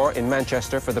Maurice Corr in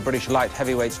Manchester for the British Light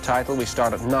Heavyweight title. We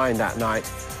start at 9 that night.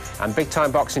 And big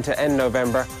time boxing to end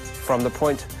November from the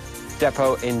Point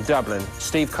Depot in Dublin.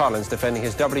 Steve Collins defending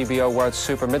his WBO World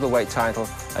Super Middleweight title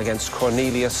against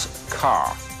Cornelius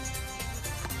Carr.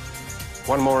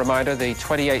 One more reminder, the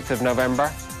 28th of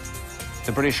November,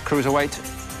 the British cruiserweight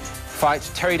fight,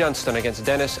 Terry Dunstan against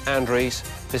Dennis Andrews.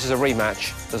 This is a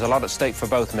rematch. There's a lot at stake for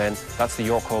both men. That's the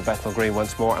York Hall, Bethnal Green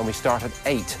once more, and we start at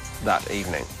 8 that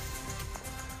evening.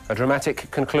 A dramatic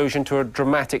conclusion to a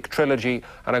dramatic trilogy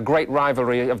and a great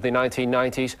rivalry of the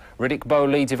 1990s. Riddick Bowe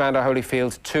leads Evander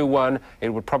Holyfield 2-1. It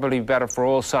would probably be better for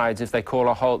all sides if they call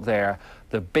a halt there.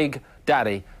 The big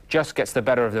daddy just gets the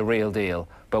better of the real deal,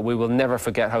 but we will never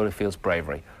forget Holyfield's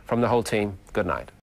bravery. From the whole team, good night.